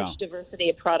huge diversity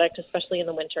of product, especially in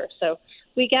the winter. So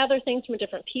we gather things from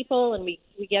different people, and we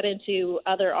get into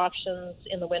other options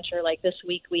in the winter. Like this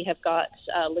week, we have got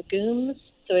legumes.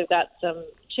 So we've got some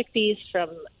chickpeas from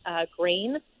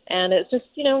grain. And it's just,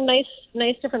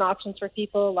 nice different options for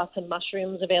people. Lots of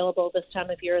mushrooms available this time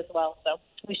of year as well. So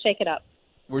we shake it up.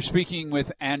 We're speaking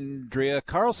with Andrea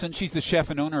Carlson. She's the chef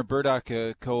and owner of Burdock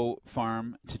Co.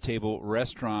 Farm to Table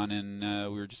Restaurant.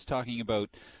 And we were just talking about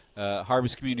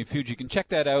Harvest Community Foods. You can check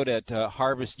that out at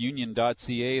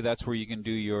harvestunion.ca. That's where you can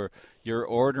do your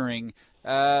ordering.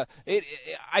 I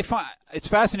find it's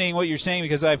fascinating what you're saying,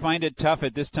 because I find it tough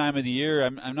at this time of the year.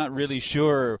 I'm not really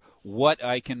sure what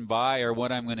I can buy or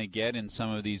what I'm going to get in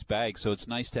some of these bags. So it's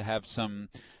nice to have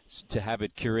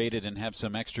it curated and have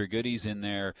some extra goodies in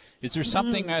there. Is there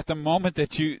something at the moment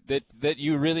that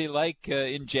you really like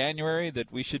in January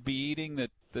that we should be eating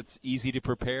that's easy to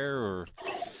prepare, or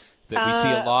that we see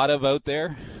a lot of out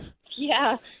there?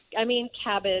 Yeah, I mean,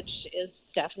 cabbage is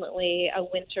definitely a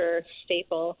winter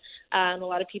staple. And a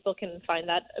lot of people can find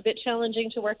that a bit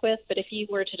challenging to work with. But if you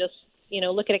were to just,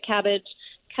 look at a cabbage,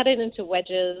 cut it into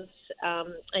wedges,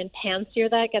 and pan-sear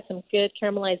that, get some good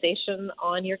caramelization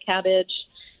on your cabbage.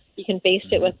 You can baste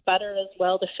it with butter as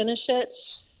well to finish it,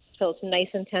 so it's nice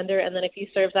and tender. And then if you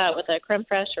serve that with a creme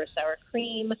fraiche or sour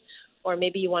cream, or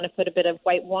maybe you want to put a bit of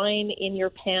white wine in your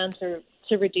pan to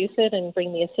reduce it and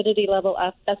bring the acidity level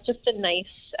up, that's just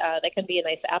that can be a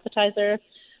nice appetizer,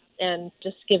 and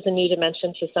just gives a new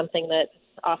dimension to something that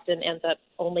often ends up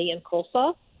only in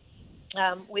coleslaw.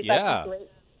 We've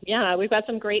got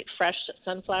some great fresh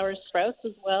sunflower sprouts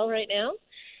as well right now.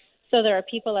 So there are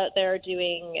people out there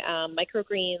doing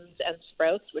microgreens and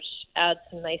sprouts, which adds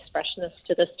some nice freshness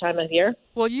to this time of year.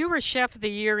 Well, you were Chef of the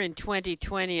Year in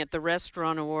 2020 at the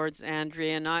Restaurant Awards,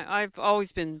 Andrea, and I've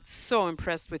always been so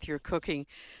impressed with your cooking.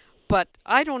 But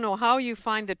I don't know how you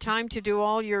find the time to do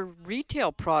all your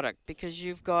retail product, because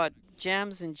you've got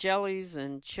jams and jellies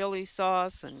and chili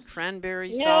sauce and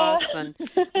cranberry sauce. And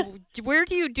where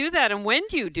do you do that, and when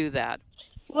do you do that?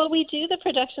 Well, we do the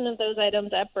production of those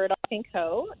items at Burdock &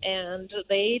 Co., and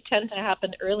they tend to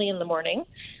happen early in the morning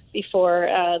before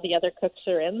the other cooks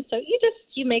are in. So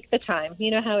you make the time.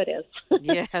 You know how it is.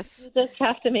 Yes. You just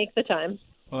have to make the time.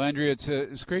 Well, Andrea,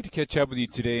 it's great to catch up with you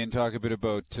today and talk a bit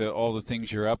about all the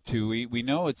things you're up to. We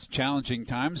know it's challenging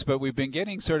times, but we've been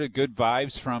getting sort of good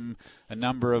vibes from a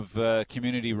number of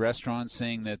community restaurants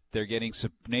saying that they're getting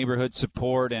neighborhood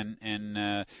support,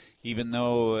 and even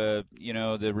though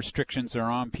the restrictions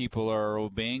are on, people are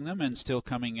obeying them and still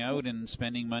coming out and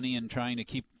spending money and trying to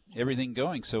keep everything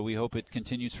going. So we hope it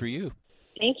continues for you.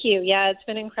 Thank you. Yeah, it's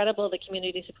been incredible, the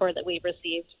community support that we've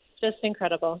received. Just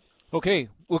incredible. Okay,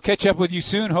 we'll catch up with you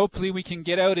soon. Hopefully we can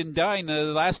get out and dine. The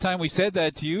last time we said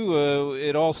that to you,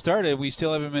 it all started. We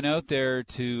still haven't been out there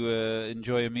to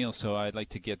enjoy a meal, so I'd like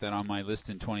to get that on my list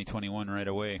in 2021 right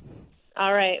away.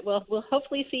 All right. Well, we'll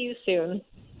hopefully see you soon.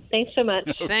 Thanks so much.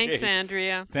 Okay. Thanks,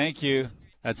 Andrea. Thank you.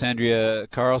 That's Andrea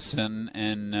Carlson.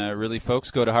 And really, folks,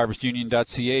 go to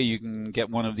harvestunion.ca. You can get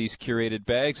one of these curated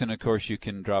bags. And, of course, you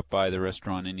can drop by the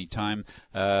restaurant anytime.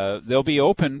 They'll be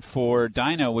open for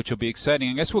Dino, which will be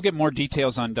exciting. I guess we'll get more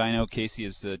details on Dino, Casey,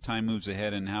 as the time moves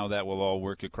ahead and how that will all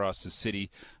work across the city.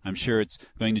 I'm sure it's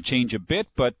going to change a bit,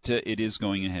 but it is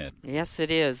going ahead. Yes, it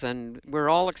is. And we're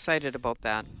all excited about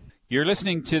that. You're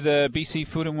listening to the BC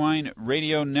Food and Wine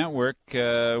Radio Network.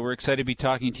 We're excited to be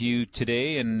talking to you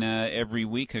today and every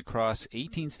week across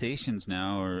 18 stations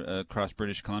now, or across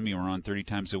British Columbia. We're on 30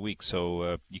 times a week,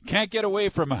 so you can't get away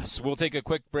from us. We'll take a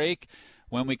quick break.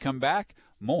 When we come back,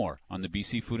 more on the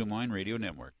BC Food and Wine Radio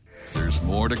Network. There's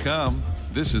more to come.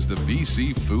 This is the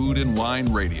BC Food and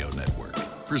Wine Radio Network,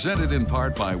 presented in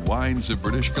part by Wines of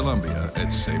British Columbia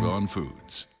at Save-On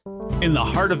Foods. In the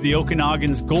heart of the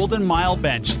Okanagan's Golden Mile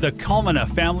Bench, the Culmina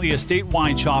Family Estate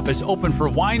Wine Shop is open for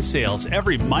wine sales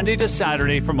every Monday to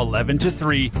Saturday from 11 to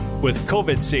 3, with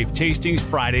COVID-safe tastings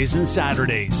Fridays and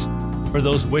Saturdays. For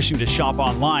those wishing to shop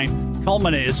online,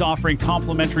 Culmina is offering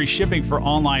complimentary shipping for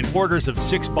online orders of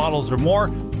 6 bottles or more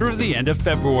through the end of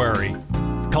February.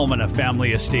 Culmina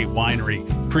Family Estate Winery,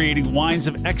 creating wines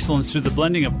of excellence through the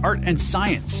blending of art and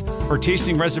science. For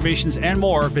tasting reservations and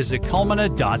more, visit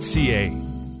culmina.ca.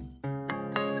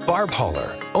 Barb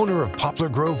Holler, owner of Poplar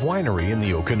Grove Winery in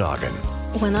the Okanagan.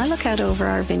 When I look out over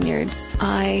our vineyards,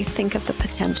 I think of the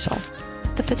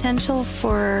potential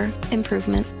for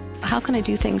improvement. How can I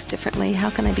do things differently? How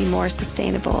can I be more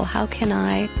sustainable? How can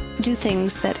I do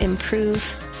things that improve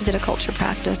viticulture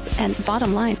practice? And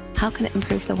bottom line, how can it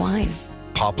improve the wine?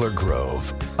 Poplar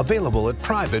Grove, available at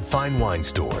private fine wine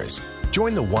stores.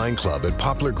 Join the wine club at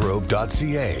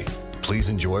poplargrove.ca. Please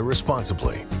enjoy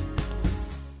responsibly.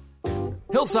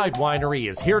 Hillside Winery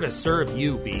is here to serve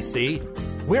you, BC.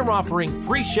 We're offering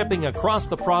free shipping across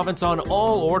the province on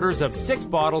all orders of 6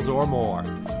 bottles or more.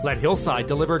 Let Hillside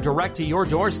deliver direct to your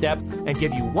doorstep and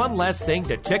give you one less thing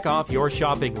to tick off your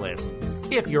shopping list.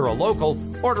 If you're a local,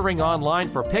 ordering online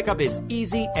for pickup is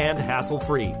easy and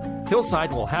hassle-free.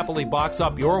 Hillside will happily box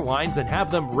up your wines and have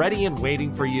them ready and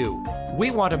waiting for you.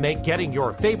 We want to make getting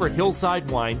your favorite Hillside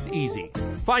wines easy.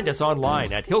 Find us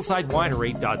online at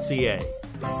hillsidewinery.ca.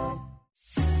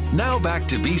 Now back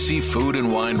to BC Food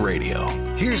and Wine Radio.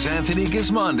 Here's Anthony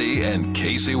Gismondi and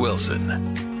Casey Wilson.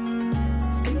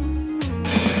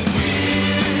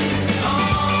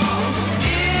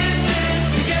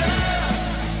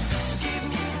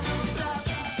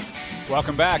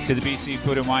 Welcome back to the BC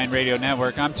Food and Wine Radio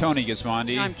Network. I'm Tony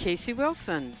Gismondi. I'm Casey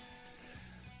Wilson.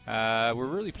 We're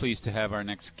really pleased to have our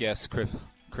next guest,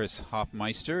 Chris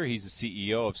Hofmeister. He's the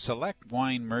CEO of Select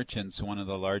Wine Merchants, one of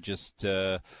the largest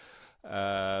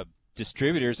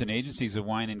distributors and agencies of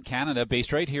wine in Canada,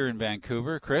 based right here in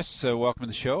Vancouver. Chris, welcome to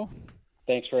the show.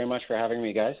 Thanks very much for having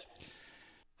me, guys.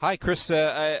 Hi, Chris.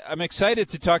 I'm excited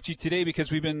to talk to you today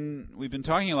because we've been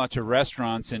talking a lot to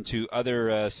restaurants and to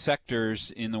other sectors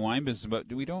in the wine business,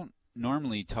 but we don't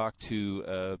normally talk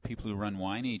to people who run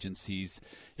wine agencies.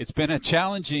 It's been a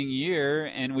challenging year,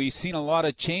 and we've seen a lot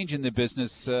of change in the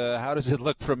business. How does it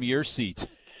look from your seat?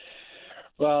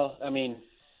 Well, I mean,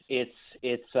 it's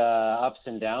ups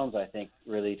and downs, I think,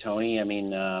 really, Tony. I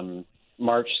mean,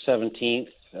 March 17th,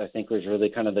 I think, was really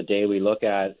kind of the day we look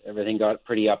at. Everything got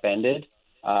pretty upended.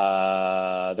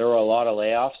 There were a lot of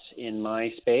layoffs in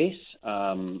my space.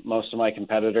 Most of my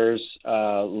competitors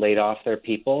laid off their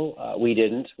people. We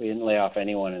didn't. We didn't lay off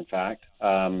anyone, in fact.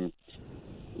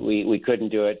 We couldn't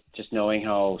do it just knowing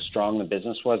how strong the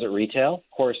business was at retail. Of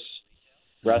course,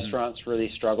 restaurants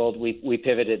really struggled. We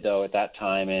pivoted, though, at that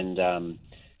time and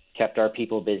kept our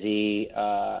people busy,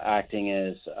 acting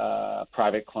as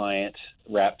private client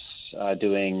reps,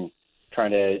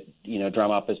 trying to,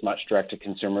 drum up as much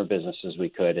direct-to-consumer business as we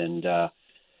could, and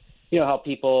help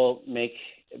people make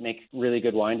really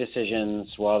good wine decisions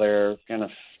while they're kind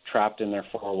of trapped in their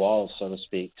 4 walls, so to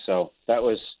speak. So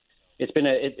it's been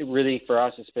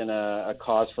a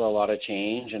cause for a lot of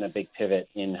change and a big pivot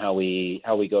in how we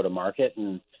go to market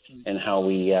and how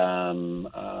we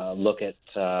look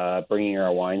at bringing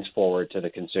our wines forward to the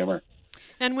consumer.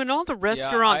 And when all the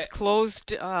restaurants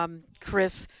closed,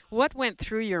 Chris, what went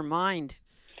through your mind?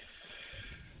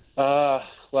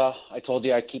 Well, I told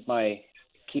you I keep my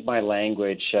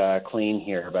language clean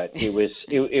here, but it was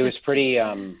pretty.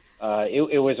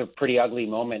 It was a pretty ugly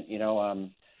moment.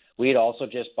 We had also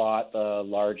just bought the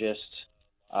largest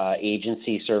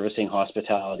agency servicing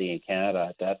hospitality in Canada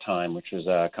at that time, which was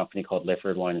a company called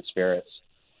Lifford Wine and Spirits.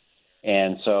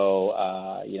 And so,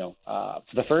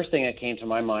 the first thing that came to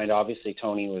my mind, obviously,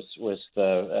 Tony, was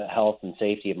the health and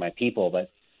safety of my people. But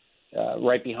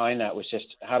right behind that was just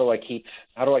how do I keep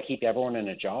everyone in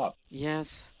a job?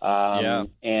 Yes. That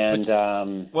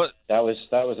was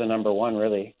the number one,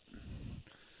 really.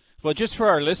 Well, just for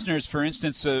our listeners, for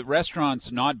instance,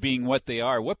 restaurants not being what they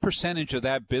are, what percentage of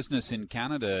that business in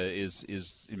Canada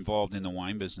is involved in the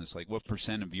wine business? Like what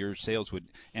percent of your sales would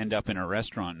end up in a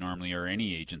restaurant normally, or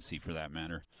any agency for that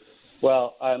matter?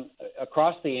 Well,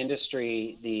 across the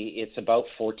industry, it's about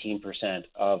 14%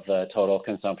 of the total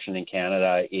consumption in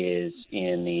Canada is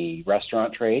in the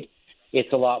restaurant trade.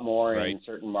 It's a lot more in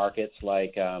certain markets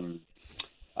like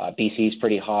BC is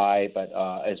pretty high, but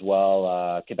as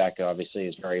well, Quebec obviously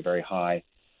is very, very high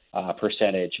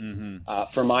percentage.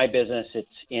 Mm-hmm. For my business,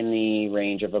 it's in the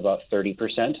range of about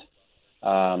 30%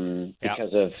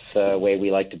 because of the way we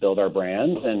like to build our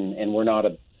brands, and we're not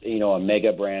a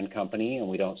mega brand company, and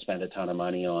we don't spend a ton of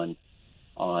money on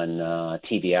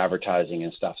TV advertising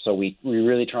and stuff. So we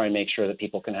really try and make sure that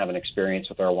people can have an experience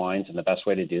with our wines, and the best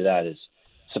way to do that is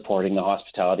supporting the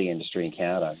hospitality industry in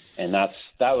Canada, and that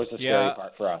was the scary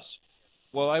part for us.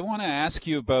 Well, I want to ask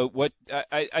you about what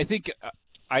I think.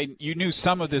 You knew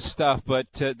some of this stuff, but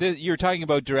you're talking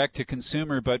about direct to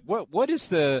consumer. But what is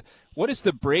the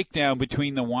breakdown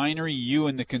between the winery, you,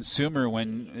 and the consumer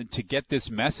to get this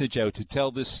message out, to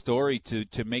tell this story,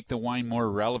 to make the wine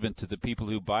more relevant to the people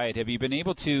who buy it? Have you been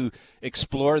able to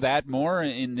explore that more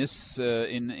in this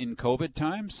in COVID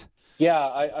times? Yeah,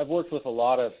 I've worked with a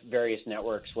lot of various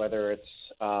networks, whether it's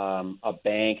a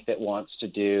bank that wants to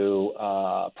do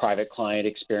private client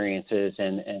experiences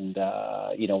and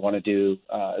want to do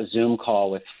a Zoom call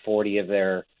with 40 of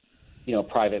their,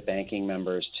 private banking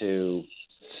members to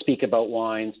speak about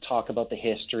wines, talk about the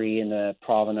history and the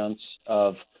provenance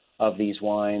of these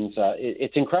wines.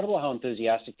 It's incredible how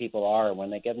enthusiastic people are when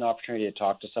they get an opportunity to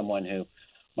talk to someone who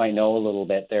might know a little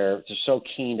bit. They're so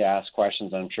keen to ask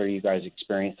questions. I'm sure you guys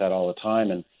experience that all the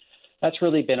time, and that's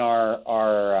really been our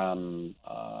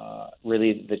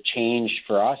really the change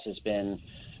for us has been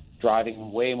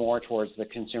driving way more towards the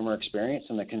consumer experience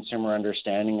and the consumer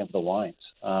understanding of the wines.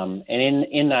 And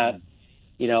in that,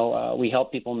 we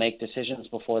help people make decisions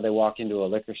before they walk into a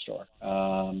liquor store,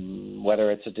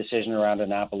 whether it's a decision around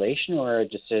an appellation or a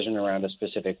decision around a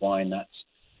specific wine.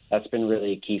 That's been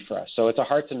really key for us. So it's a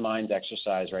hearts and minds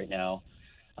exercise right now.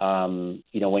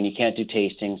 When you can't do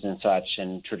tastings and such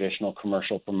and traditional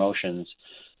commercial promotions,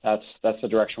 that's the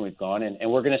direction we've gone, and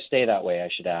we're going to stay that way, I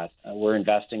should add. We're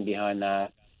investing behind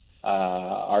that.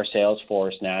 Our sales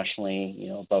force nationally,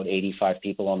 about 85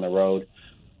 people on the road,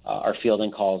 are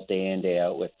fielding calls day in, day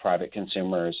out with private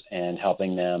consumers and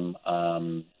helping them,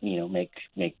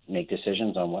 make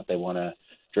decisions on what they want to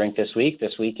drink this week,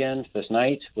 this weekend, this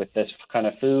night, with this kind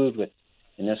of food,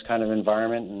 in this kind of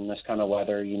environment, and this kind of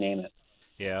weather, you name it.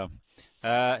 Yeah.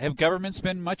 Have governments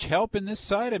been much help in this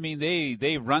side? I mean,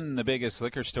 they run the biggest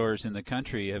liquor stores in the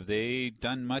country. Have they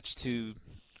done much to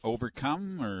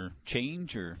overcome or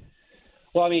change or?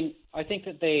 Well, I mean, I think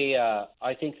that they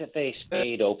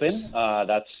stayed open.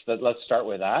 Let's start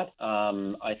with that.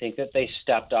 I think that they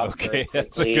stepped up. Okay,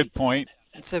 that's a good point.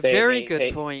 It's a very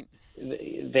good point.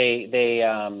 They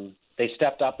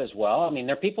stepped up as well. I mean,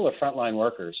 their people are frontline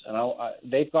workers, and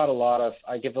they've got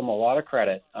I give them a lot of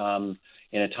credit.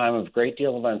 In a time of great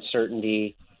deal of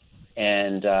uncertainty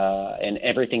and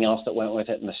everything else that went with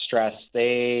it and the stress,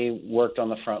 they worked on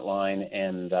the front line.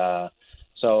 And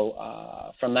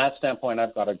so from that standpoint,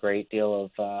 I've got a great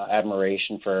deal of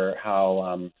admiration for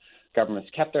how governments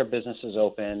kept their businesses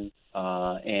open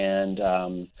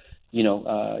and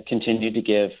continued to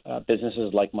give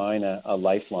businesses like mine a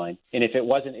lifeline. And if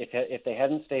they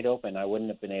hadn't stayed open, I wouldn't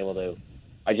have been able to.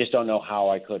 I just don't know how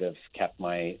I could have kept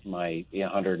my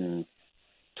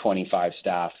 125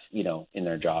 staff, in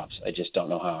their jobs. I just don't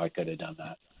know how I could have done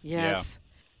that. Yes. Yeah.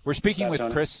 We're speaking with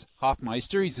Chris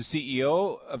Hoffmeister. He's the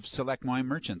CEO of Select Wine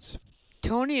Merchants.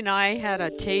 Tony and I had a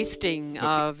tasting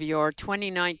of your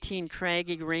 2019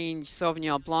 Craggy Range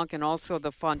Sauvignon Blanc and also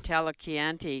the Fontella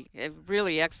Chianti.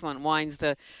 Really excellent wines.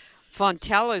 The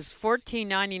Fontella is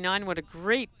 $14.99. What a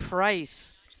great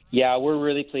price. Yeah, we're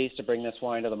really pleased to bring this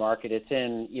wine to the market. It's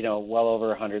in, well over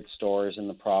 100 stores in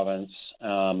the province.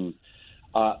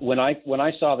 When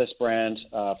I saw this brand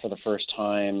for the first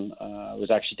time, I was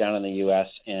actually down in the U.S.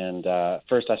 and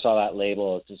first I saw that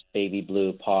label. It's this baby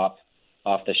blue pop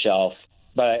off the shelf,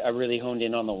 but I really honed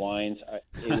in on the wines.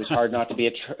 It was hard not to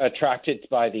be attracted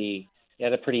by it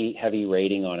had a pretty heavy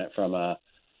rating on it from a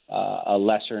a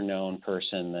lesser known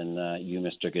person than you,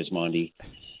 Mr. Gismondi.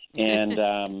 And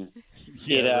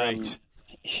right.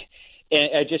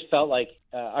 And I just felt like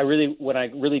when I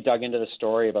really dug into the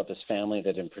story about this family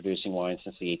that had been producing wine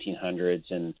since the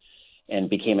 1800s and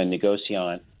became a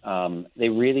negociant, they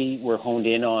really were honed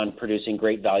in on producing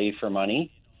great value for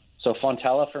money. So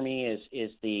Fontella for me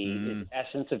is the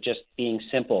essence of just being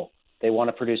simple. They want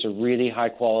to produce a really high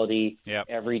quality,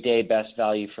 everyday best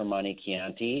value for money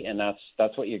Chianti, and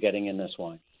that's what you're getting in this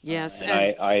wine. Yes, and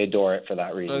I adore it for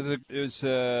that reason.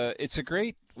 It's a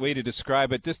great way to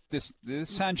describe it. This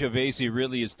Sangiovese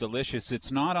really is delicious.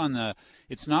 It's not on the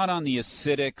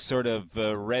acidic sort of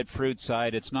red fruit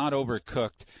side. It's not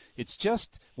overcooked. It's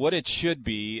just what it should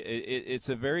be. It's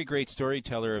a very great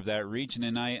storyteller of that region,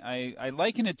 and I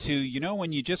liken it to,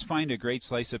 when you just find a great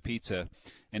slice of pizza,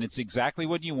 and it's exactly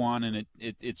what you want, and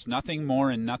it's nothing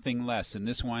more and nothing less. And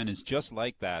this wine is just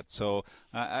like that. So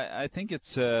I think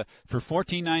it's for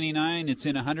 $14.99. It's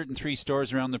in 103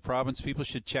 stores around the province. People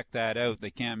should check that out.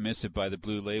 They can't miss it by the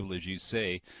blue label, as you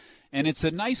say. And it's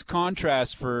a nice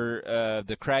contrast for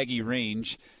the Craggy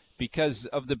Range because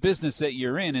of the business that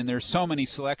you're in, and there's so many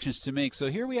selections to make. So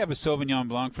here we have a Sauvignon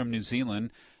Blanc from New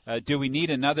Zealand. Do we need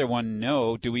another one?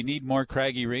 No. Do we need more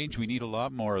Craggy Range? We need a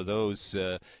lot more of those.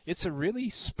 It's a really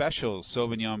special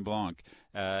Sauvignon Blanc.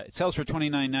 It sells for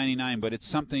 $29.99, but it's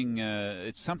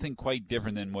something quite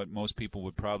different than what most people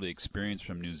would probably experience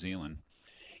from New Zealand.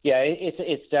 Yeah,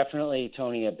 it's definitely,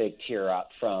 Tony, a big tier up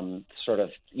from sort of,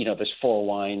 there's 4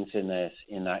 wines in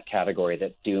that category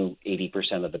that do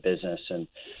 80% of the business, and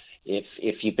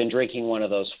if you've been drinking one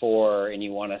of those 4 and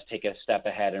you want to take a step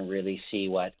ahead and really see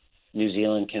what New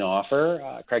Zealand can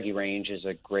offer, Craggy Range is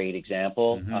a great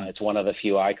example. Mm-hmm. It's one of the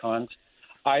few icons.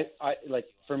 I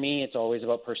for me, it's always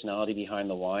about personality behind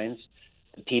the wines.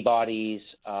 The Peabodys,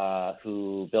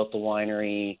 who built the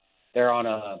winery, they're on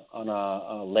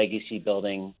a legacy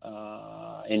building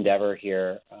endeavor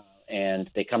here,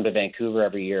 and they come to Vancouver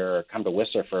every year, or come to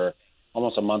Whistler for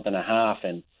almost a month and a half,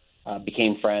 and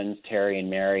became friends, Terry and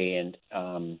Mary, and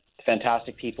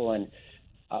fantastic people. And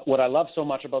what I love so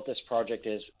much about this project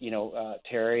is,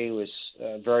 Terry was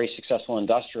a very successful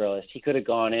industrialist. He could have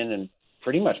gone in and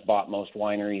pretty much bought most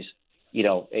wineries,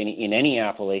 in any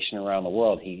appellation around the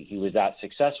world. He was that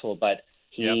successful, but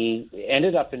he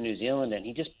ended up in New Zealand, and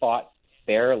he just bought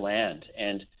bare land.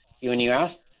 And when you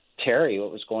ask Terry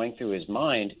what was going through his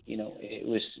mind, it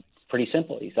was pretty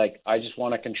simple. He's like, I just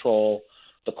want to control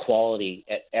the quality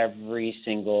at every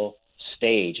single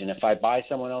stage. And if I buy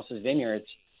someone else's vineyards,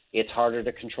 it's harder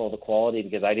to control the quality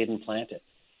because I didn't plant it.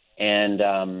 And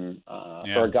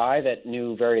for a guy that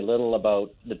knew very little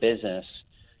about the business,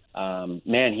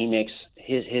 man, he makes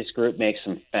his group makes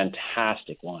some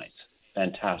fantastic wines.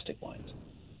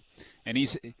 And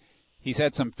he's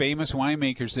had some famous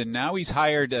winemakers, and now he's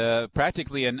hired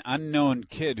practically an unknown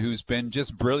kid who's been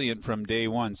just brilliant from day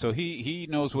one. So he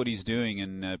knows what he's doing,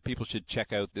 and people should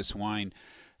check out this wine.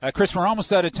 Chris, we're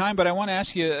almost out of time, but I want to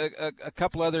ask you a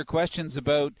couple other questions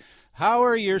about how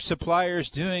are your suppliers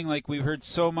doing? Like, we've heard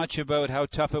so much about how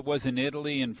tough it was in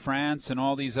Italy and France and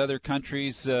all these other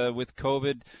countries with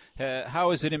COVID.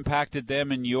 How has it impacted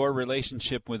them and your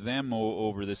relationship with them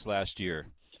over this last year?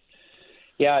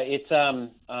 Yeah, it's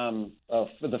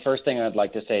the first thing I'd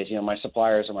like to say is, my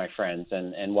suppliers are my friends,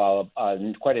 and while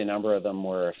quite a number of them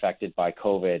were affected by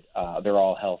COVID, they're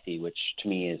all healthy, which to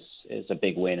me is a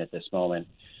big win at this moment.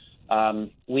 I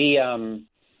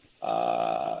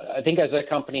think as a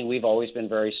company, we've always been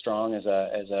very strong as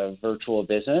a virtual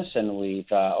business, and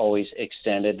we've always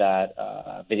extended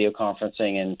that video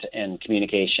conferencing and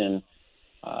communication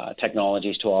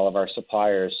technologies to all of our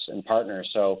suppliers and partners.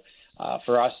 So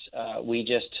for us, we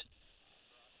just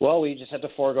had to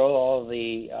forego all of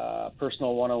the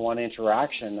personal one-on-one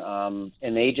interaction,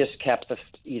 and they just kept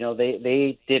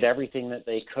they did everything that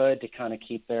they could to kind of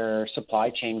keep their supply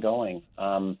chain going.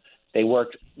 They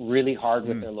worked really hard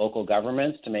with their local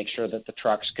governments to make sure that the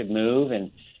trucks could move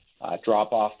and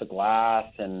drop off the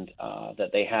glass, and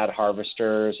that they had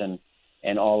harvesters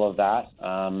and all of that.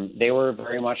 They were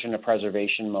very much in a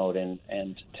preservation mode,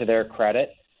 and to their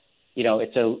credit,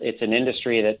 it's an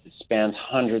industry that spans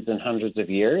hundreds and hundreds of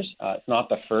years. It's not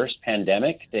the first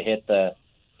pandemic to hit the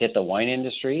wine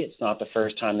industry. It's not the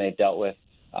first time they've dealt with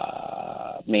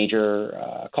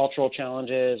major cultural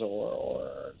challenges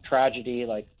or tragedy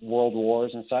like world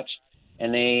wars and such,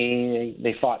 and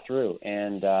they fought through.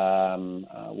 And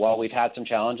while we've had some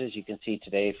challenges, you can see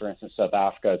today, for instance, South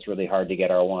Africa, it's really hard to get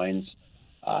our wines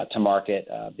to market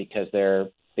because they're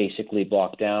basically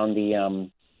blocked down. The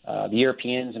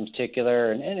Europeans in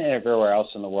particular, and everywhere else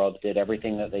in the world, did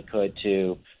everything that they could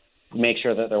to make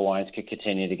sure that their wines could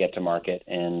continue to get to market.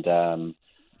 And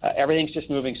everything's just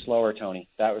moving slower, Tony.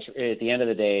 That was at the end of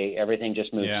the day, everything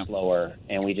just moved slower,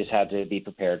 and we just had to be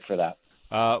prepared for that.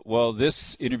 Well,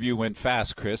 this interview went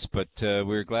fast, Chris, but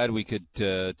we're glad we could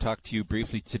talk to you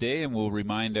briefly today, and we'll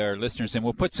remind our listeners, and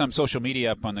we'll put some social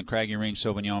media up on the Craggy Range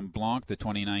Sauvignon Blanc, the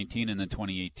 2019 and the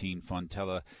 2018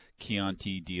 Fontella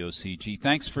Chianti DOCG.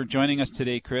 Thanks for joining us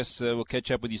today, Chris. We'll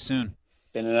catch up with you soon.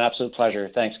 Been an absolute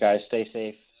pleasure. Thanks, guys. Stay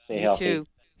safe. Stay healthy. You too.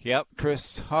 Yep,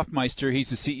 Chris Hoffmeister, he's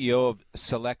the CEO of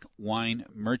Select Wine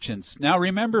Merchants. Now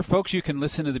remember, folks, you can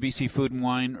listen to the BC Food and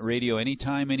Wine Radio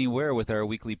anytime, anywhere with our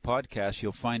weekly podcast.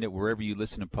 You'll find it wherever you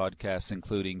listen to podcasts,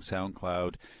 including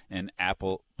SoundCloud and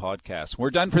Apple Podcasts.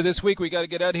 We're done for this week. We got to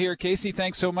get out of here. Casey,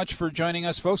 thanks so much for joining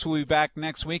us, folks. We'll be back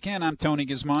next weekend. I'm Tony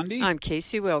Gismondi. I'm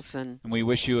Casey Wilson. And we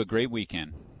wish you a great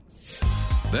weekend.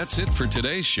 That's it for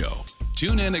today's show.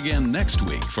 Tune in again next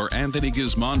week for Anthony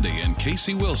Gismondi and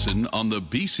Casey Wilson on the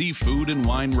BC Food and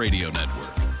Wine Radio Network.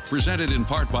 Presented in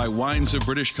part by Wines of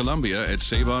British Columbia at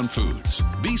Save-On Foods.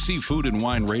 BC Food and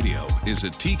Wine Radio is a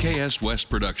TKS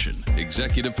West production.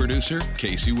 Executive producer,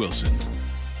 Casey Wilson.